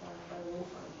be supplied by the wind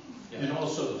farm. Yeah. And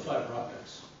also the fiber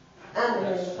optics. And we're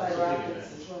That's in the a fiber big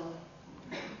optics as well.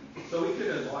 So we could,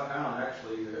 in Block Island,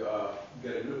 actually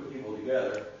get a group of people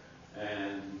together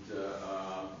and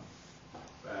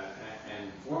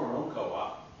form our own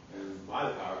co-op and buy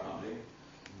the power company,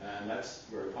 and that's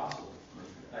very possible.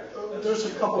 There's a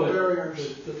couple of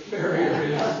barriers. The barrier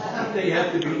is they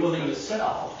have to be willing to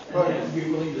sell, and they have to be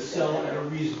willing to sell at a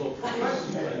reasonable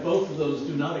price. And both of those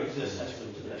do not exist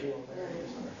actually today.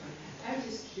 I'm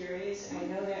just curious, I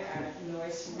know there are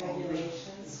noise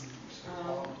regulations.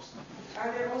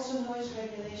 Are there also noise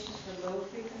regulations for low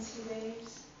frequency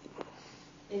waves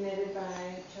emitted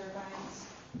by turbines?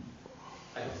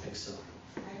 I don't think so.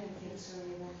 I didn't think so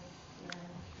either.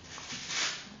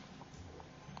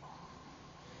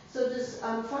 So does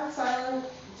Fox Island,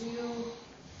 you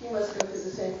must go through the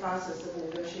same process of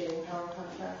negotiating power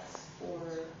contracts for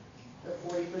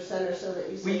the 40% or so that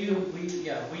you said?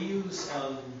 We use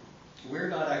We're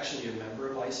not actually a member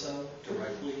of ISO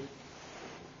directly,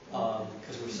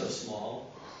 because we're so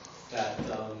small, that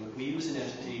we use an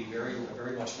entity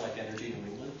very much like Energy New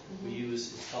England. We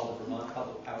use, it's called the Vermont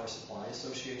Public Power Supply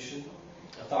Association,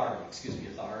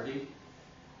 Authority.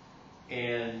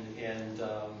 And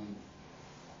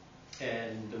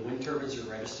the wind turbines are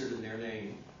registered in their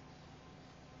name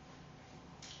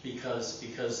because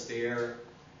they're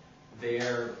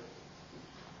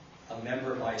a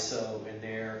member of ISO, and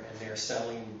they're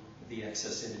selling the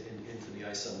excess into the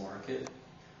ISO market.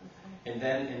 And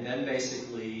then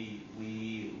basically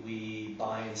we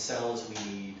buy and sell as we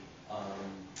need.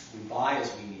 We buy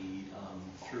as we need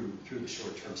through the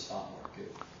short-term spot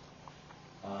market.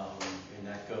 And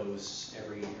that goes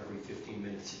every 15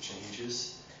 minutes. It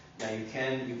changes. Now you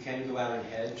can go out and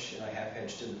hedge, and I have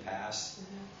hedged in the past.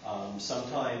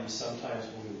 Sometimes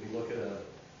when we look at a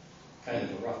kind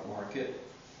of a rough market,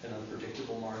 an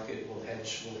unpredictable market, we'll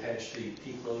hedge the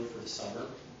peak load for the summer,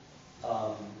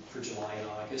 for July and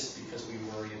August, because we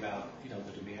worry about, the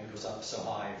demand goes up so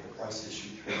high if the prices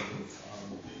shoot through the roof,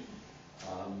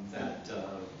 that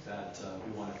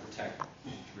we want to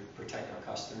protect our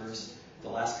customers. The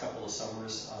last couple of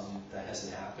summers, that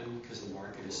hasn't happened because the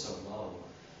market is so low.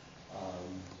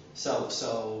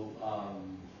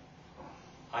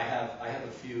 I have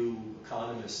a few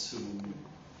economists who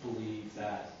believe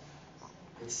that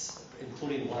it's,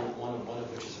 including one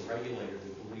of which is a regulator,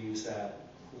 that believes that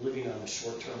living on the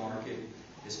short-term market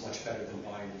is much better than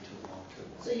buying into the long-term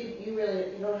market. So you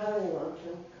don't have any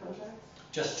long-term contracts?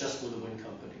 Just with the wind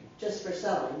company. Just for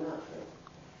selling, not for...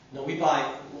 No, we buy,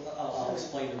 I'll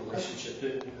explain the relationship.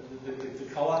 The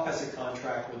co-op has a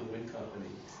contract with the wind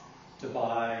company to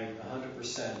buy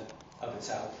 100% of its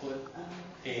output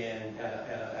and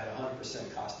at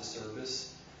 100% cost of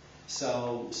service.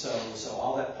 So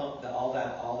all that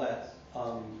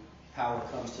power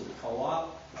comes to the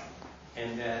co-op,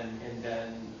 and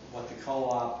then what the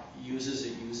co-op uses,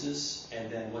 it uses,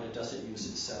 and then what it doesn't use,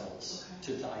 it sells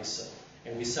to the ISO.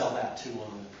 And we sell that too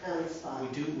on the spot. We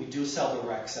do sell the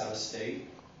RECs out of state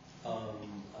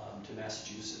to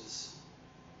Massachusetts.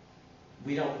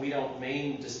 We don't.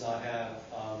 Maine does not have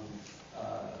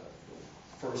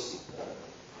first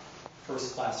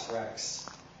class RECs,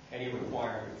 any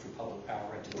requirement for public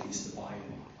power entities to buy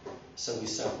any. So we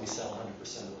sell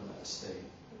 100% of them out of state.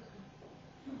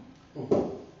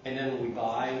 And then when we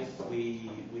buy,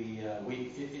 we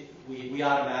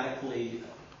automatically.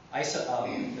 The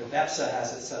VEPSA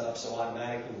has it set up so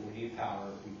automatically when we need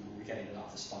power, we're getting it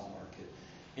off the spot market,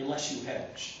 unless you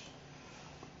hedge.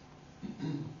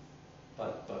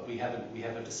 But we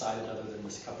haven't decided, other than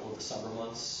this couple of the summer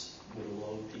months with a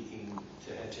load peaking,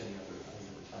 to hedge any other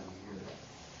time of year.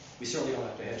 We certainly don't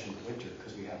have to hedge in the winter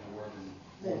because we have more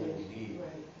than we need.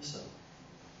 Right. So.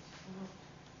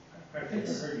 I think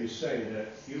I heard you say that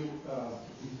you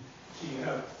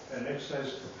have an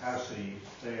excess capacity,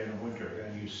 say in the winter,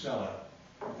 and you sell it.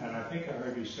 And I think I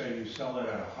heard you say you sell it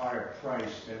at a higher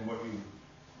price than what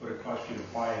it cost you to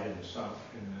buy it in the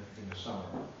summer.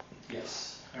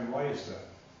 Yes. And why is that?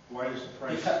 Why is the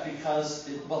price? Because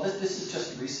this is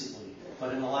just recently,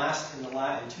 but in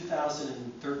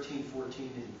 2013,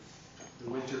 14, in the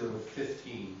winter of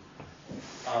 15,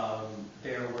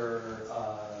 there were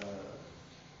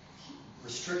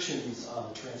restrictions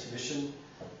on the transmission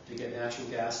to get natural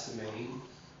gas to Maine.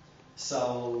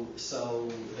 So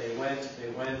they went.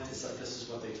 This is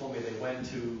what they told me. They went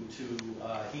to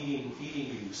heating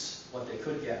use, what they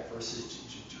could get, versus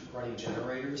running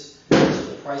generators. So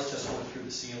the price just went through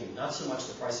the ceiling. Not so much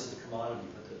the price of the commodity,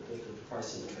 but the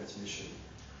price of the transmission.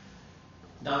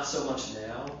 Not so much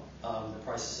now. The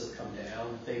prices have come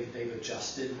down. They've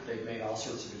adjusted. They've made all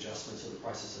sorts of adjustments, so the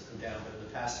prices have come down. But in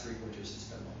the past 3 winters, it's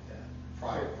been like that.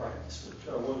 Prior to this winter.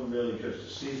 So it wasn't really just a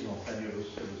seasonal thing. It was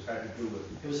had to do with.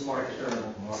 It was market.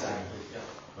 Exactly. Yeah.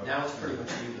 Okay. Now it's pretty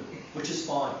much even, which is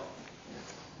fine.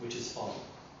 Which is fine.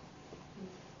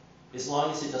 As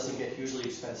long as it doesn't get hugely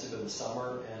expensive in the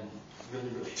summer and really,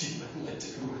 really cheap in the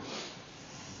winter.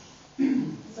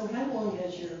 So how long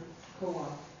has your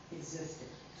co-op existed?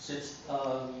 Since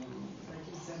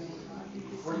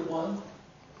 1975?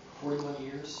 41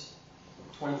 years,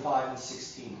 25 and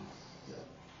 16.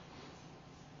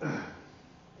 Yeah.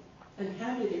 And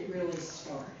how did it really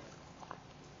start?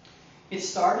 It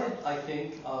started, I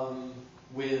think,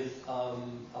 with a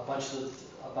bunch of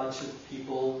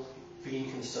people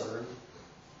being concerned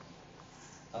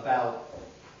about,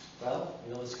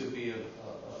 this could be a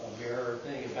mirror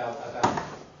thing about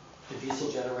the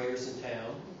diesel generators in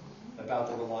town, about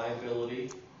the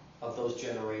reliability of those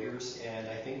generators, and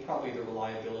I think probably the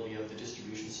reliability of the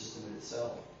distribution system in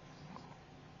itself.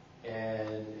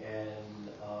 and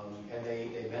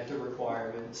they met the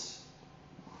requirements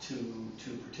to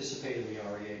participate in the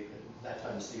REA, at that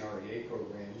time it's the REA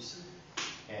programs,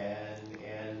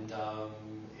 and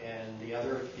the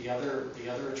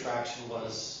other attraction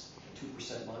was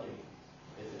 2% money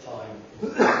at the time.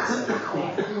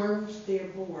 They formed their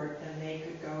board and they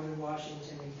could go to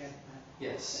Washington and get that.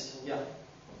 Yes, yeah.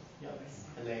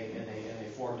 And they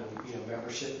formed a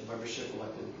membership. The membership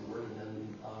elected the board, and then.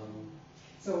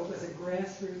 So it was a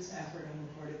grassroots effort on the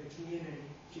part of the community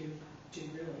to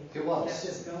really. It was. Get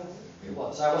this going. It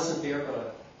was. I wasn't there,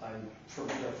 but I'm from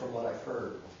what I've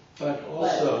heard. But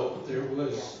also there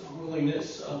was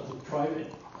willingness of the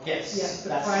private. Yes, the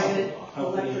that's private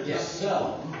company electric to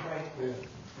sell. Right. Yeah.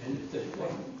 And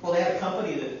Well, they had a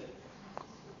company that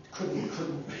couldn't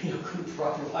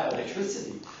provide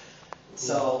electricity.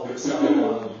 So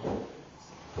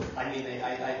I mean,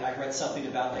 I read something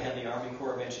about they had the Army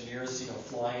Corps of Engineers,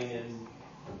 flying in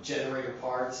generator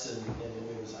parts, and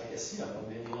it was, I guess,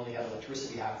 maybe you only had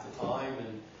electricity half the time,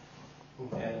 and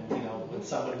when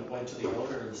someone went to the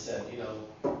owner and said,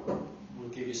 we'll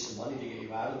give you some money to get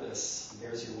you out of this,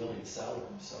 there's your willing seller.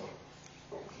 So.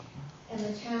 And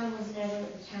the town of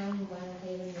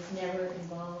Vinalhaven was never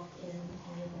involved in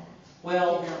any of that?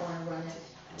 Well, Did not want to run it?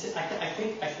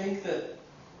 I think that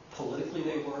politically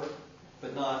they were,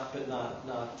 but not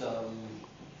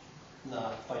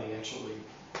financially.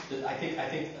 I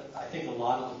think a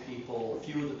lot of the people, a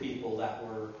few of the people that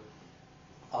were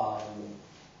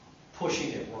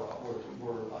pushing it were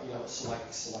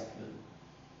selectmen.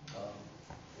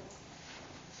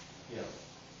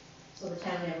 So the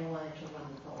town never wanted to run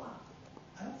the co-op?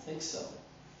 I don't think so.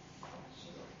 I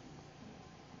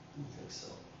don't think so.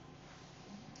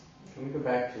 Can we go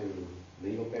back to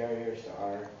legal barriers to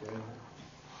our doing that?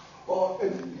 Well,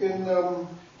 in the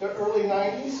early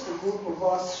 90s, a group of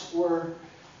us were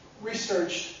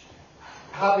researched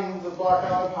having the Block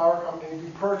Island Power Company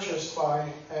be purchased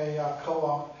by a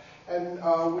co-op. And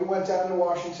we went down to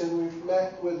Washington. We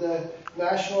met with the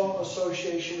National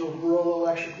Association of Rural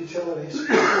Electric Utilities. We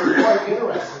were quite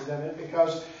interested in it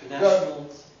because...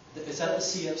 Is that the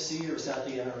CFC or is that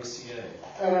the NRACA?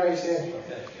 NRACA.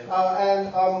 Okay.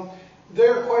 And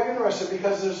they're quite interested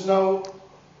because there's no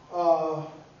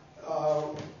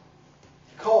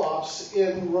co-ops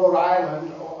in Rhode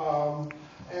Island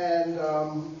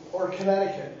or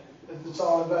Connecticut. It's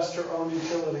all investor-owned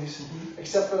utilities,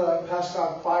 except for the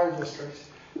Pascagoula Fire District,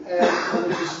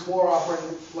 which is more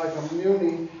operated like a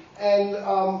muni. And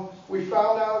we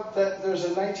found out that there's a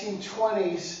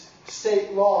 1920s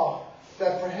state law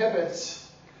that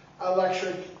prohibits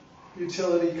electric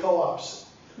utility co-ops.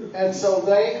 And so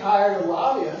they hired a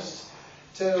lobbyist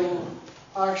to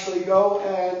actually go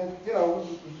and,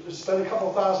 spend a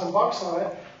couple $1,000 on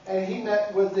it. And he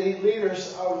met with the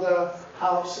leaders of the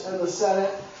House and the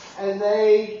Senate, and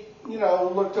they,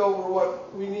 looked over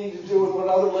what we need to do and what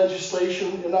other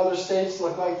legislation in other states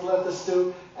look like to let this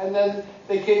do. And then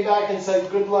they came back and said,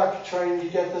 good luck trying to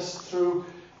get this through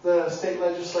the state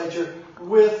legislature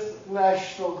with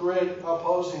National Grid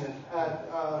opposing it.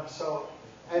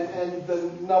 And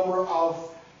the number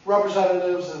of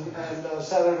representatives and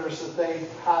senators that they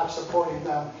have supporting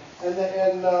them.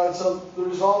 So the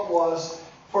result was,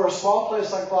 for a small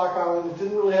place like Block Island, it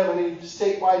didn't really have any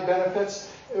statewide benefits.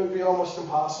 It would be almost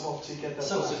impossible to get that.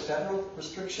 So it's a federal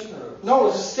restriction, or? No,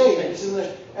 it's a state. It's in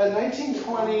the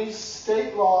 1920s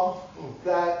state law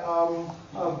that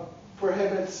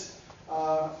prohibits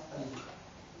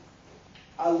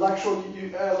electrical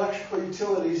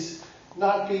utilities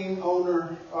not being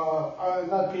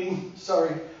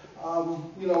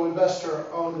investor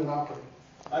owned and operated.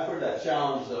 I've heard that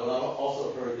challenge, though, and I've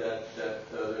also heard that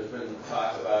there's been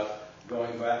talk about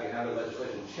going back and having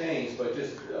legislation change, but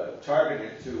just targeting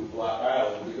it to Block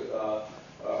Island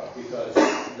because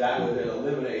that would then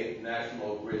eliminate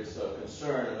National Grid's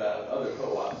concern about other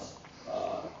co-ops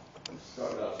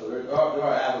starting up. So there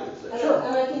are advocates there. Sure.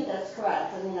 And I think that's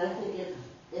correct. I mean, I think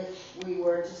if we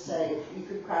were to say you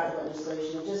could craft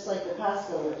legislation, just like the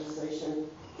Pasco legislation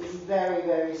is very,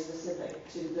 very specific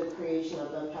to the creation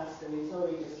of the Pasco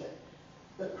Utility District.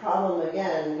 The problem,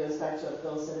 again, goes back to what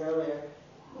Bill said earlier.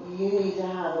 You need to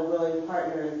have a willing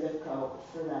partner in BIPCO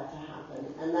for that to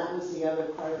happen. And that was the other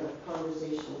part of the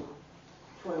conversation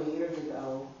 20 years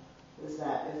ago, was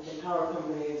that if the power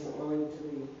company isn't willing to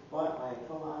be bought by a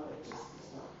co-op, it just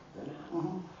is not going to happen.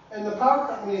 Mm-hmm. And the power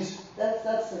company's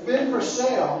that's been for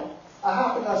sale a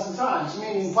half a dozen times,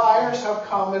 meaning buyers have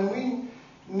come and we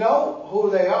know who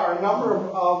they are. A number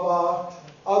of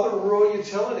other rural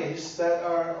utilities that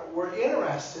were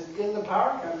interested in the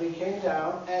power company came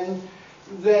down and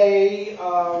they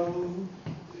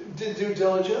did due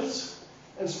diligence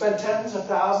and spent tens of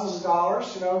thousands of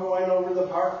dollars, going over the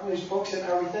park company's books and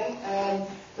everything, and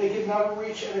they could never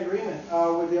reach an agreement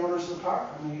with the owners of the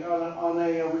park company on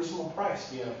a reasonable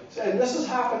price. Yeah. And this has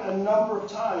happened a number of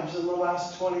times in the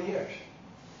last 20 years.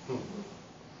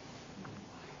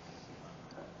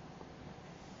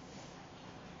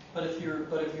 But if you're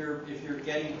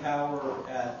getting power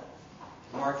at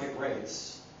market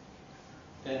rates,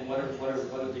 then what are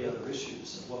the other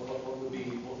issues? What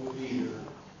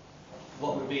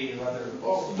would be your other?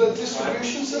 Well, the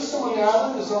distribution system on the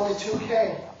island is only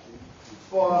 2K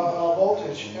for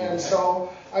voltage, and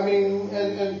so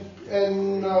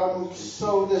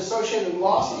so the associated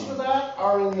losses with that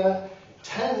are in the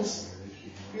tens,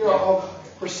 of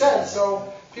percent.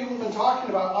 So people have been talking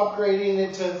about upgrading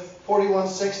it to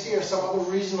 4160 or some other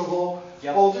reasonable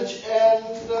voltage, and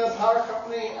the power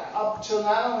company up till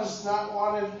now has not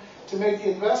wanted to make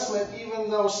the investment, even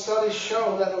though studies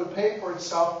show that it would pay for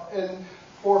itself in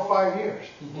 4 or 5 years.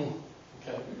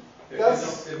 Okay. They don't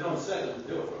say them to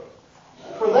do it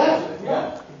For them,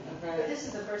 yeah. But this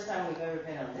is the first time we've ever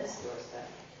been on this doorstep.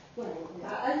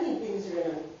 I think things are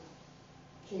going to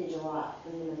change a lot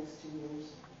in the next 2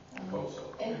 years. Hope so.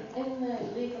 In the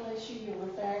legal issue you're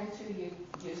referring to, you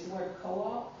use the word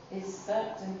co-op. Is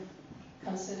that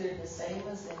considered the same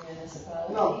as the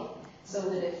municipality? No. So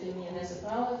that if the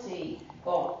municipality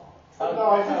bought No,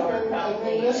 I think power in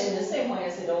company this- in the same way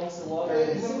as it owns the water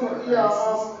and sewer, for instance. Yeah,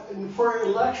 for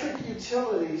electric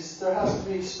utilities, there has to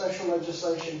be special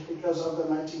legislation because of the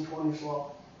 1920s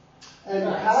law. And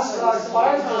Right, past so our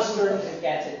fire if Congress were district, to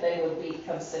get it, they would be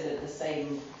considered the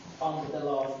same under the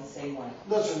laws the same way.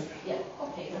 listen, Yeah,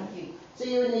 okay, thank you. So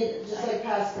you would need, just like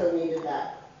Pasco needed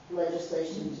that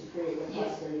legislation to create the Yeah.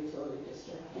 Pasco utility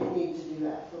district, you need to do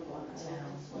that for Blunt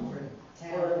towns.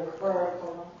 Or a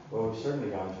co-op. Well, we've certainly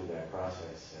gone through that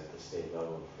process at the state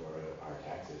level for our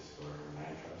taxes, for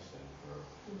land trust, and for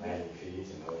land fees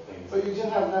and other things. but you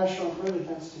didn't have national grid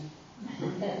against you.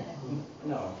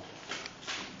 No.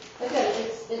 Again,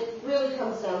 it really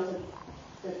comes down to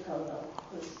FIFCO though,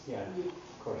 because Yeah,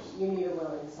 of course. you need a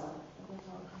willing seller.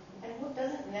 And what,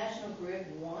 doesn't National Grid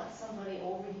want somebody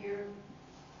over here,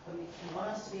 want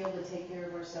us to be able to take care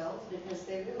of ourselves? Because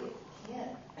they really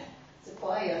can't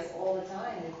supply us all the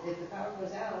time. If the power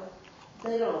goes out,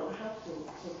 They don't have to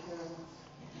take care of us.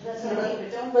 that's what I mean,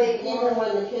 but don't But they even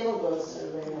want, when the cable goes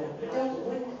through, they don't but have to.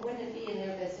 wouldn't it be in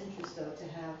their best interest though to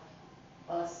have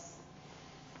us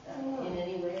in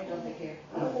any way, or don't they care?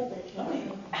 I don't think they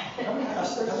can. How many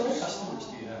customers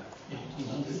do you have?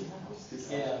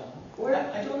 Yeah.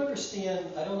 I don't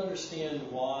understand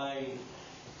why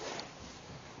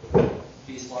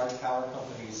these large power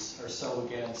companies are so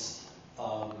against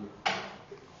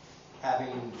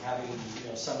having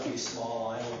some of these small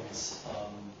islands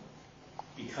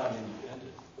become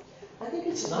independent. I think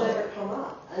it's It's just not- never come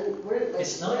up. And we're, like,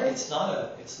 It's not a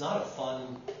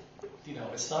fun,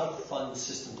 it's not a fun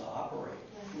system to operate.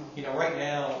 Right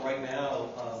now,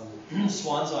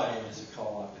 Swans Island is a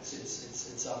co-op.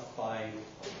 It's up by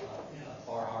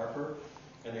Bar Harbor,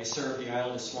 and they serve the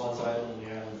island of Swans Island and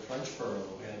the island of Frenchboro,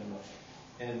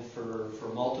 and for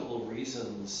multiple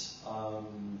reasons,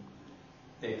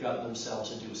 they've gotten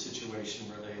themselves into a situation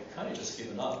where they've kind of just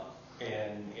given up,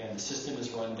 and the system is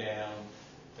run down.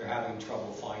 They're having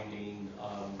trouble finding,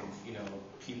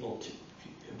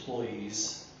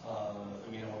 employees, a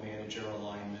manager, a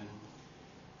lineman,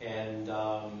 and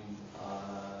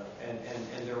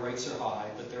their rates are high,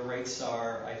 but their rates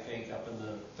are, I think, up in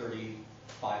the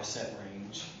 35-cent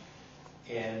range,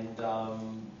 and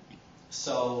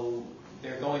so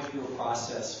they're going through a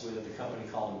process with a company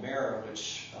called Emera,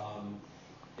 which,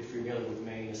 if you're familiar with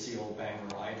Maine, is the old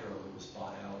Bangor Hydro that was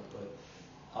bought out,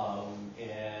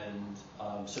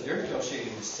 so they're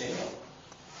negotiating the sale,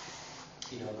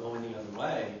 going the other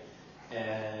way,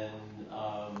 and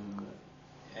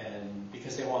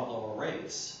because they want lower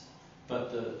rates,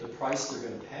 but the price they're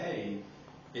going to pay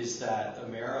is that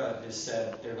Emera has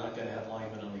said they're not going to have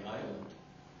linemen on the island.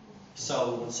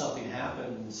 So when something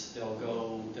happens, they'll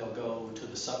go to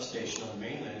the substation on the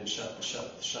mainland and shut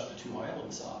the two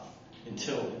islands off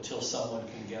until someone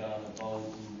can get on the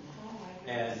boat.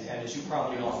 And as you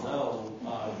probably all know,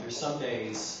 there's some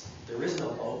days there is no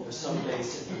boat. There's some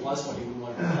days if there was one, you wouldn't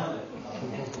want to be on it.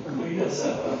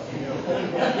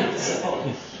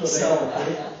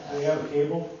 They have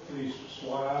cable to these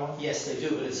Swan Islands? Yes, they do,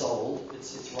 but it's old.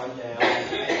 It's run down.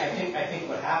 I think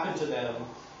what happened to them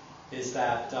is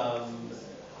that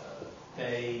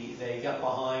they got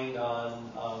behind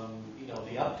on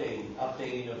the updating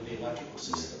of the electrical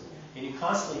system, and you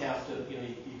constantly have to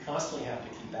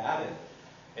keep at it.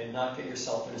 and not get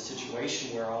yourself in a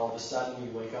situation where all of a sudden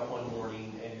you wake up one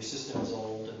morning and your system is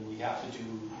old and you have to do,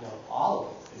 all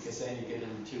of it, because then you get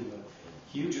into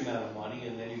a huge amount of money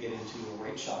and then you get into a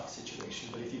rate shock situation.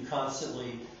 But if you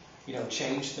constantly,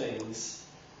 change things,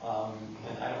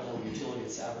 and I don't know utility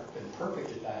that's ever been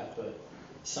perfect at that, but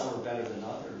some are better than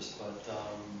others. But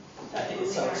I think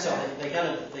so they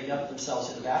got themselves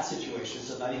into that situation.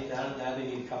 So now they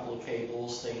need a couple of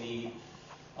cables. They need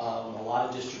a lot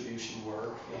of distribution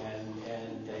work,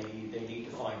 and they need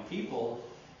to find people.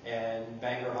 And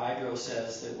Bangor Hydro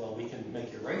says that, well, we can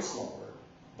make your rates lower,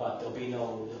 but there'll be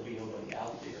nobody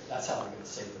out there. That's how they're going to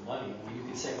save the money. I mean, you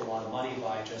can save a lot of money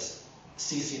by just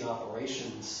ceasing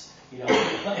operations,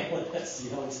 that's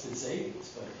instant savings.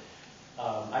 But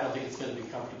I don't think it's going to be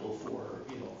comfortable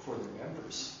for their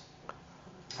members.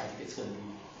 I think it's going to be.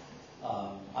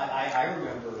 I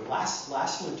remember last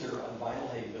winter on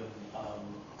Vinalhaven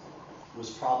was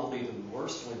probably the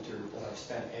worst winter that I've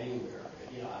spent anywhere.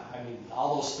 I mean,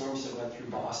 all those storms that went through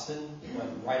Boston went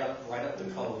right up the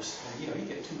coast, and you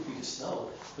get 2 feet of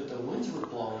snow, but the winds were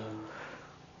blowing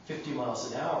 50 miles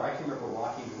an hour. I can remember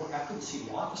walking to work. I couldn't see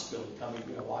the office building coming,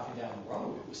 walking down the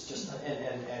road. It was just,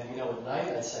 and at night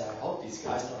I'd say, I hope these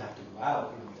guys don't have to go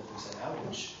out, that there's an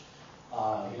outage.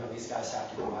 These guys have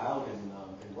to go out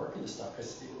and work in this stuff,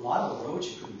 because a lot of the roads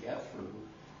you couldn't get through.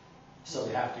 So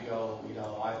they have to go,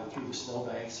 either through the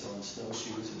snowbanks or on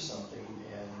snowshoes or something,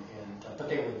 but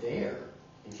they were there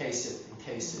in case it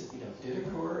did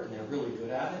occur, and they're really good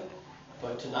at it.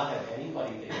 But to not have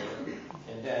anybody there,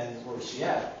 and then worse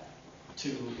yet,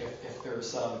 if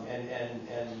there's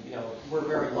we're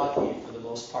very lucky for the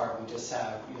most part. We just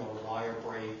have a wire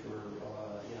break or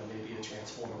maybe a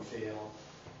transformer fail,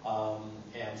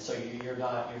 and so you're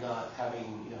not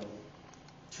having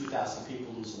 2,000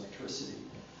 people lose electricity.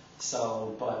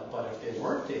 So, but if they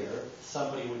weren't there,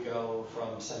 somebody would go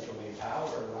from Central Maine Power,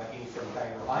 from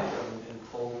Bangor Hydro, and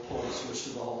pull the switch to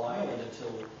the whole island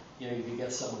until you could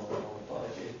get someone over.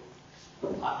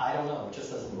 But I don't know. It just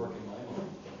doesn't work in my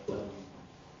mind.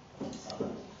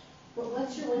 But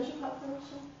what's your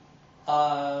population?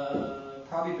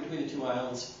 Probably between the two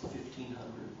islands, 1,500.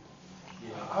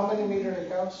 Yeah. How many meter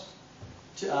accounts?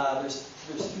 There's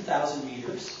 2,000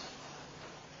 meters.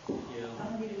 How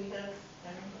many do we have?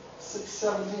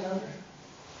 1,700.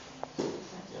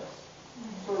 Yeah.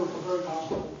 For very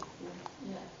possible.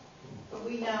 Yeah. But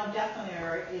we now definitely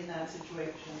are in that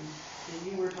situation that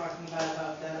you were talking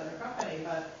about that other company,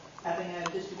 about having a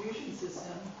distribution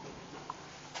system.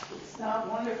 It's not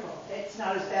wonderful. It's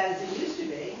not as bad as it used to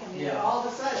be. I mean, all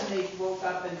of a sudden they woke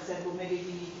up and said, well, maybe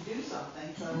we need to do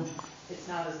something. So it's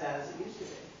not as bad as it used to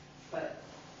be. But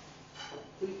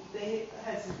they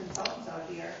had some consultants out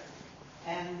here,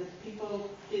 and the people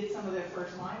did some of their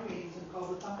first line readings and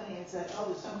called the company and said, oh,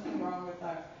 there's something wrong with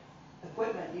our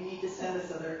equipment. You need to send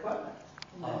us other equipment.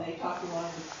 And then they talked to one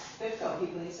of the FIFCO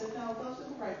people, and he said, no, those are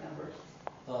the right numbers.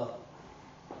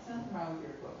 There's nothing wrong with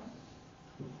your equipment.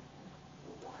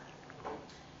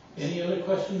 Any other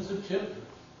questions of Chip?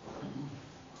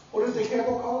 What does the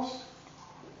cable cost?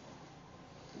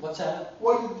 What's that?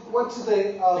 What's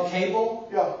the the cable?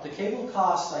 Yeah. The cable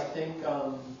cost, I think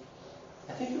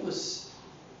it was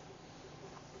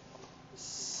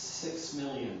 $6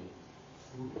 million,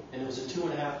 and it was a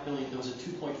 $2.5 million. There was a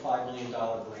 $2.5 million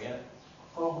grant.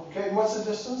 Oh, okay. And what's the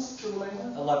distance to the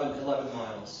mainland? 11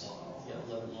 miles. Yeah,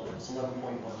 11 miles. 11.1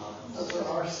 miles. That's what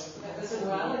ours. That was a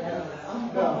while ago.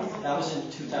 Yeah. That was in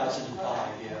 2005.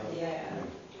 Yeah.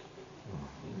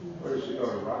 Where does it go,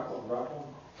 to Rockland?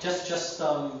 Just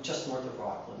north of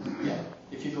Rockland. Yeah.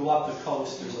 If you go up the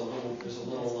coast, there's a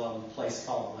little place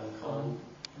called Glen Cove.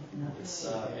 It's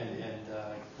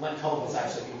Glen Cove is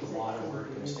actually the water where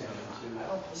it goes down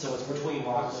into. So it's between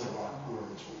Rockland and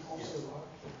Rockport. Yeah.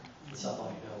 It's up on a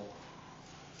hill.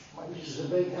 Which is a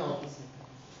big help.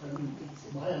 I mean,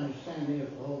 my understanding of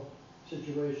the whole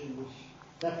situation was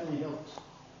definitely helped.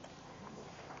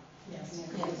 Yes.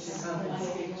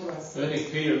 I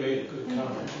think Peter made a good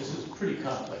comment. This is pretty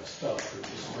complex stuff for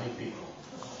just lay people.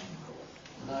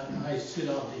 And I sit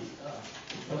on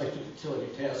the Electric Utility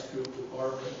Task Group with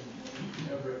Barbara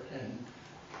and Everett, and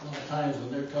a lot of times when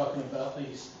they're talking about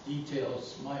these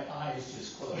details, my eyes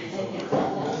just close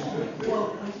over.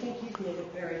 Well, I think you've made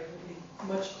it very,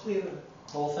 much clearer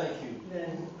Well, thank you.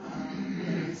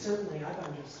 than certainly I've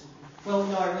understood. Well,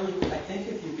 no, I think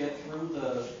if you get through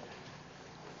the,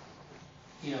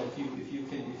 if you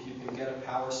can get a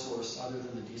power source other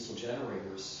than the diesel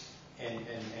generators, and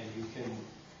you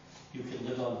can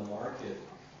live on the market,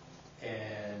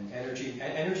 and Energy New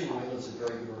England is a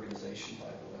very good organization, by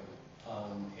the way,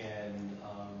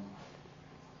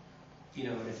 you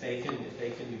know, and if they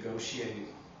can negotiate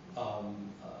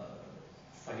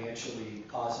financially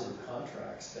positive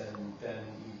contracts, then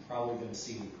you're probably going to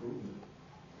see an improvement,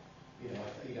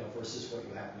 you know, versus what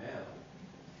you have now.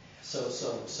 So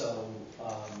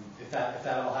if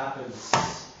that all happens,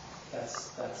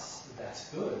 that's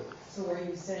good. So are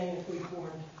you saying if we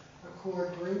formed a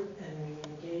core group and we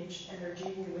engaged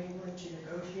Energy New England to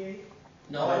negotiate?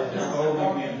 No, They're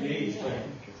already engaged,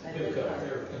 they've got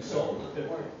their consultant.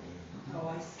 Oh,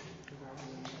 I see.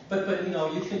 But you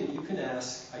know, you can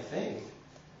ask, I think,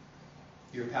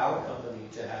 your power company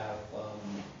to have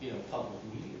you know, public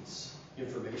meetings,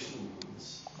 information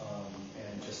meetings,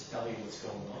 and just tell you what's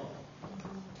going on.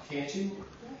 Can't you?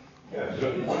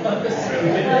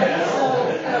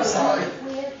 I'm sorry.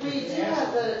 We do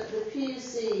have the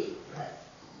PUC,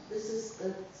 this is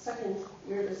the second,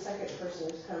 you're the second person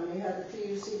who's come. We had the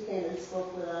PUC came and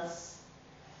spoke with us,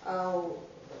 a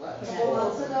couple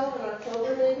months ago, in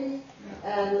October maybe,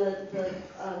 and the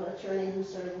attorney who's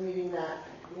sort of reading that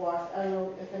walked, I don't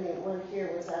know if anyone here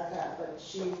was at that, but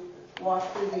she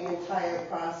walked through the entire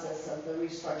process of the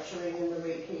restructuring and the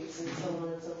rate case and so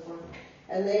on and so forth.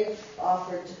 And they've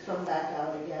offered to come back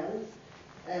out again.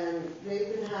 And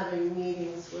they've been having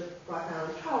meetings with Rock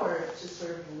Island Power to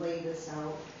sort of lay this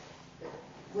out,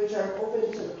 which are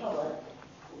open to the public.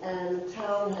 And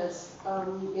town has,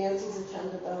 Nancy's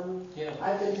attended them. Yeah.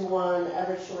 I've been to one,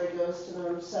 Evershore goes to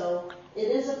them. So it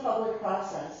is a public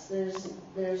process.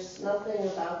 There's nothing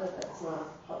about it that's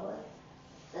not public.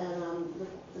 And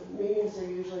the meetings are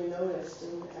usually noticed.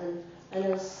 And I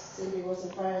know Cindy was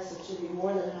surprised that she'd be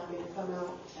more than happy to come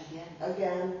out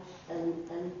again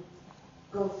and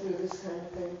go through this kind of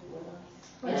thing with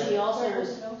us. And she also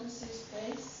was notices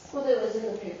place? Well, it was in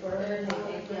the paper.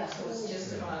 Yeah, so it's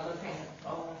just looking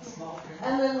at small.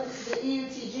 And then the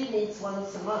EUTG meets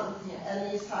once a month,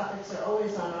 and these topics are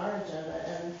always on our agenda,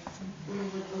 and we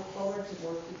would look forward to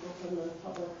more people from the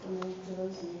public coming to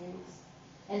those meetings.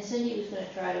 And Cindy was going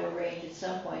to try to arrange at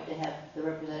some point to have the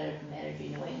representative from Energy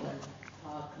New England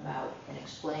come out and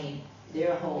explain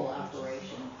their whole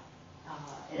operation.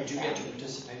 Would you get to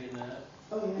participate in that?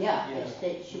 Oh, yeah. Yeah.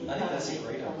 She would I think come that's a and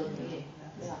make great public idea. meeting.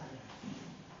 Yeah.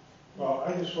 Well,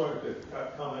 I just wanted to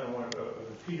comment on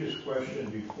Peter's question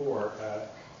before,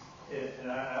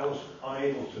 and I was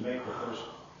unable to make the first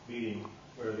meeting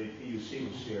where the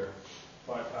PUC was here,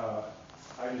 but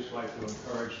I just like to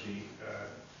encourage the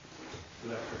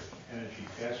Electric Energy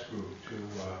Task Group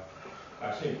to,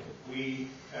 I think we,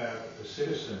 the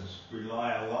citizens,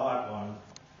 rely a lot on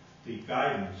the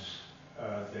guidance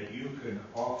that you can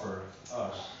offer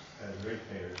us as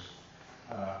ratepayers,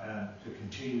 and to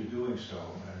continue doing so,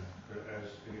 and as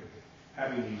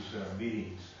having these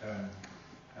meetings, and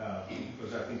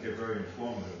because I think they're very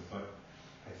informative. But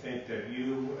I think that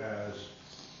you, as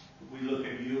we look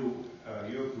at you,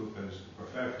 your group as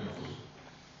professionals,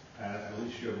 and at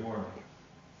least you're more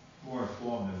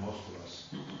informed than most of us,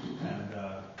 and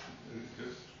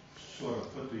just sort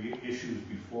of put the issues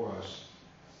before us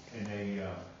in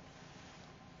a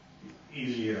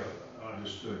easier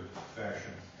understood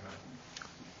fashion.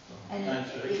 And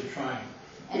Thanks for trying.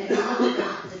 And if you look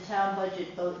at the town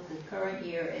budget, both the current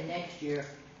year and next year,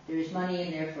 there's money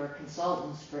in there for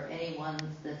consultants for anyone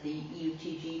that the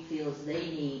EUTG feels they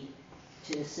need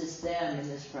to assist them in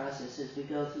this process as we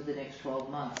go through the next 12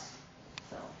 months.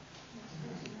 So.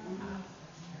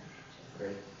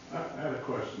 Great. I have a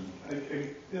question.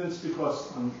 It's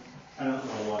because I don't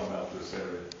know a lot about this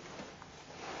area.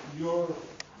 Your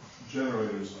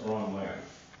generators are on land.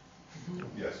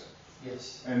 Yes.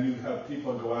 Yes. And you have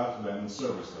people go out to them and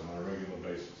service them on a regular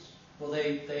basis. Well,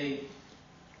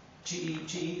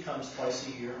 GE comes twice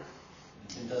a year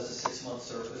and does a 6-month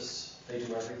service. They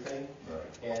do everything.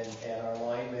 Right. And our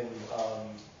linemen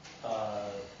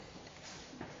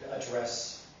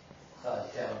address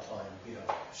downtime,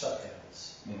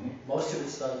 shutdowns. Mm-hmm. Most of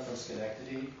it's done from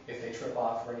Schenectady. If they trip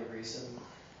off for any reason,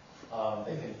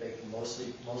 they can most of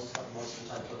the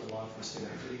time put them on from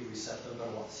Schenectady, reset them.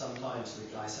 But sometimes the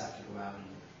guys have to go out and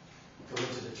go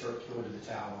into the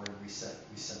tower and reset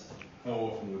them. How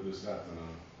often would this happen?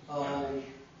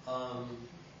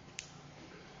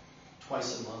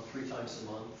 Twice a month, 3 times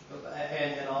a month,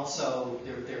 and also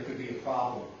there could be a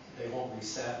problem. They won't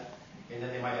reset, and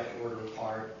then they might have to order a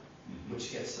part,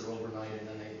 which gets there overnight, and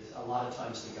then a lot of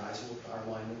times the guys our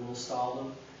linemen will install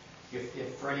them.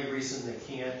 If for any reason they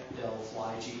can't, they'll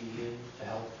fly GE in to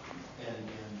help, and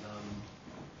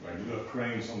right, you have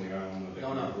cranes on the island that they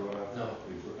can be brought up? No.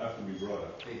 They have to be brought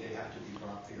up. They have to be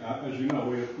brought here. As you know,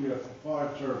 we have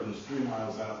 5 turbines 3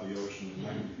 miles out in the ocean,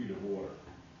 90 feet of water.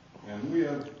 And we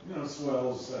have,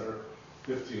 swells that are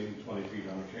 15, 20 feet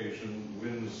on occasion.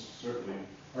 Winds certainly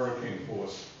hurricane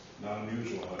force, not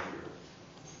unusual out here.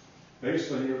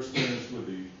 Based on your experience with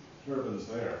the turbines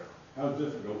there, how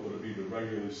difficult would it be to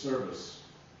regularly service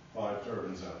 5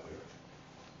 turbines out there?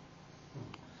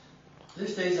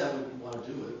 There's days I wouldn't want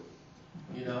to do it.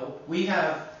 You know, we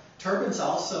have turbines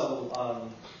also are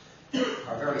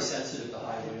very sensitive to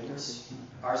high winds.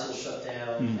 Ours will shut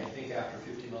down, I think, after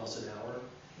 50 miles an hour.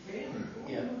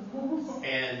 Yeah.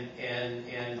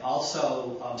 And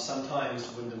also sometimes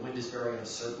when the wind is very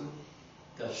uncertain,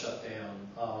 they'll shut down.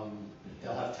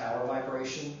 They'll have tower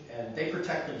vibration, and they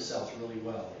protect themselves really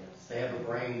well. They have a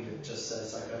brain that just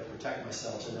says, I've got to protect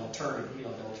myself, and they'll turn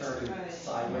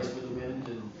sideways with the wind,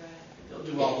 and they'll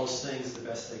do all those things the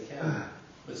best they can.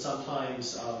 But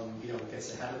sometimes, it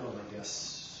gets ahead of them, I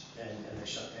guess, and they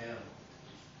shut down.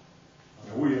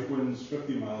 We have winds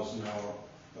 50 miles an hour,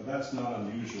 but that's not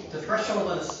unusual. The threshold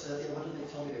on what did they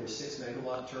tell me? There were 6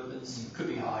 megawatt turbines. Could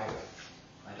be higher.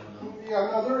 I don't know.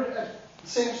 Yeah, no, they're at the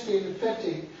same speed at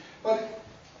 50, but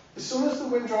as soon as the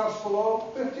wind drops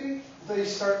below 50, they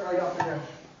start right up again.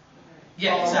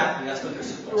 Yeah, exactly. That's what they're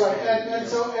supposed to do. Right,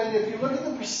 and if you look at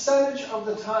the percentage of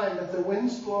the time that the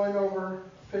wind's blowing over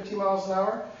 50 miles an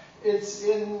hour, it's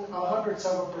in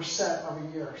 100% of a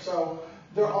year. So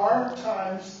there are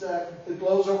times that it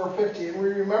blows over 50, and we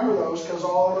remember those because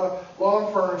all the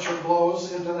lawn furniture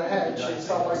blows into the hedge and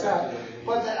stuff like that.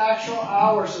 But the actual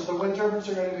hours that the wind turbines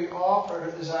are going to be off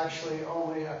is actually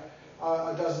only a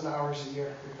dozen hours a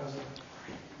year because of it.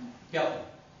 Yep.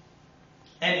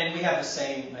 And we have the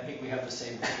same, I think we have the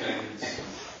same experience.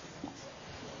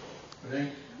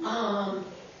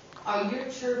 Are your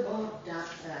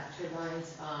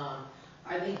turbines,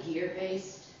 are they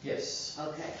gear-based? Yes.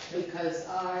 Okay, because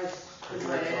ours, from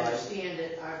what I understand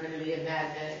it, are going to be a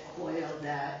magnetic coil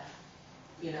that,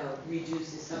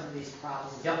 reduces some of these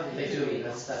problems. Yep, they do.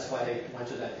 That's why they went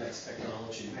to that next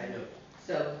technology.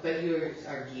 So, but yours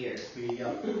are geared.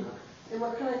 And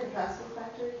what kind of capacity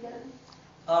factor are you getting?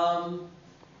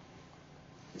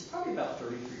 It's probably about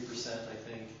 33%, I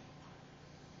think.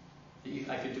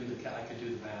 I could do the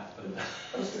math, but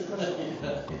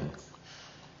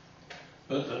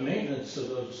But the maintenance of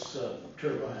those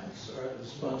turbines are the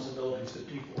responsibilities of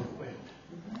people in wind,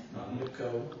 not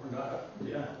NIPCO or not.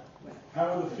 Yeah. How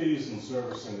are the fees in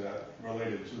servicing that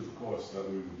related to the cost that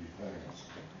we would be paying?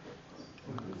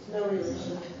 No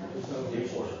reason.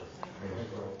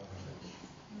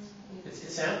 It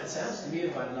sounds to me,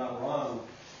 if I'm not wrong,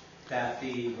 that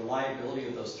the reliability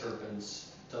of those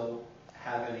turbines don't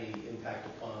have any impact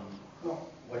upon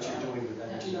what you're doing with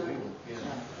energy.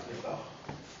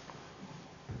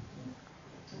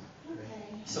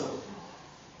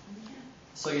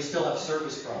 So you still have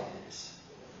service problems,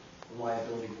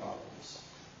 reliability problems.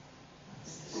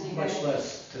 Much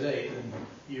less today than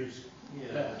years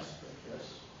past,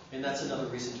 yes. And that's another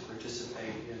reason to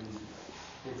participate in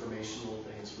informational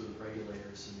things with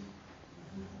regulators.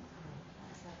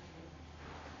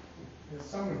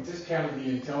 Someone discounted the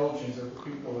intelligence of the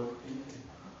people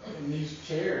in these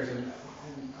chairs, and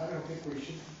I don't think we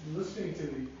should be listening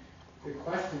to the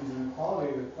questions and the quality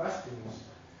of the questions.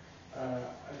 I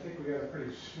think we got a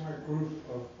pretty smart group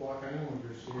of Block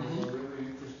Islanders here who are really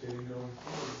interested in going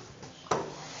forward.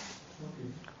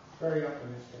 Looking very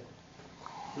optimistic.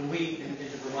 When in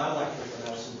Vermont Electric, when I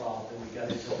was involved, and we got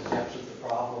into the depth of the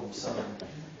problems,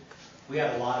 we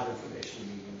had a lot of information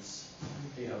meetings,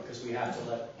 because we had to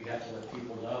let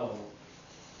people know,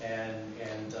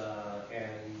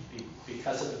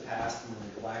 because of the past and the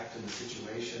neglect and the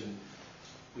situation,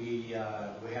 we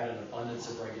had an abundance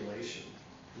of regulation.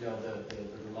 The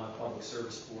Vermont Public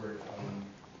Service Board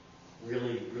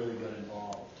really got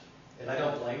involved, and I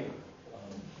don't blame them.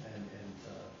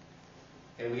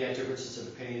 And we had differences of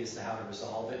opinion as to how to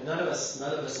resolve it. None of us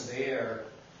there,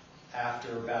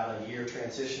 after about a year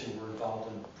transition, were involved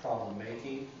in problem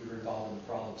making. We were involved in the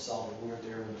problem solving. We weren't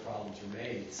there when the problems were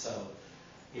made. So,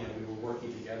 we were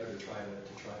working together to try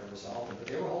to resolve them. But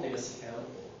they were holding us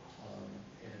accountable,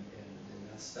 and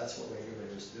that's what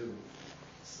regulators do.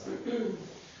 So.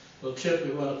 Well, Chip,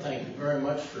 we want to thank you very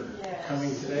much for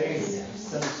coming today and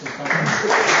spending some time.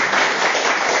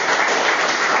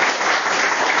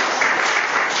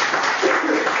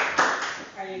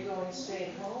 Are you going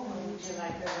straight home, or would you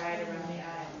like to ride around the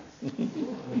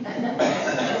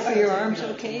island? Are your arms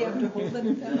okay after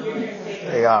holding them?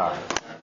 They are.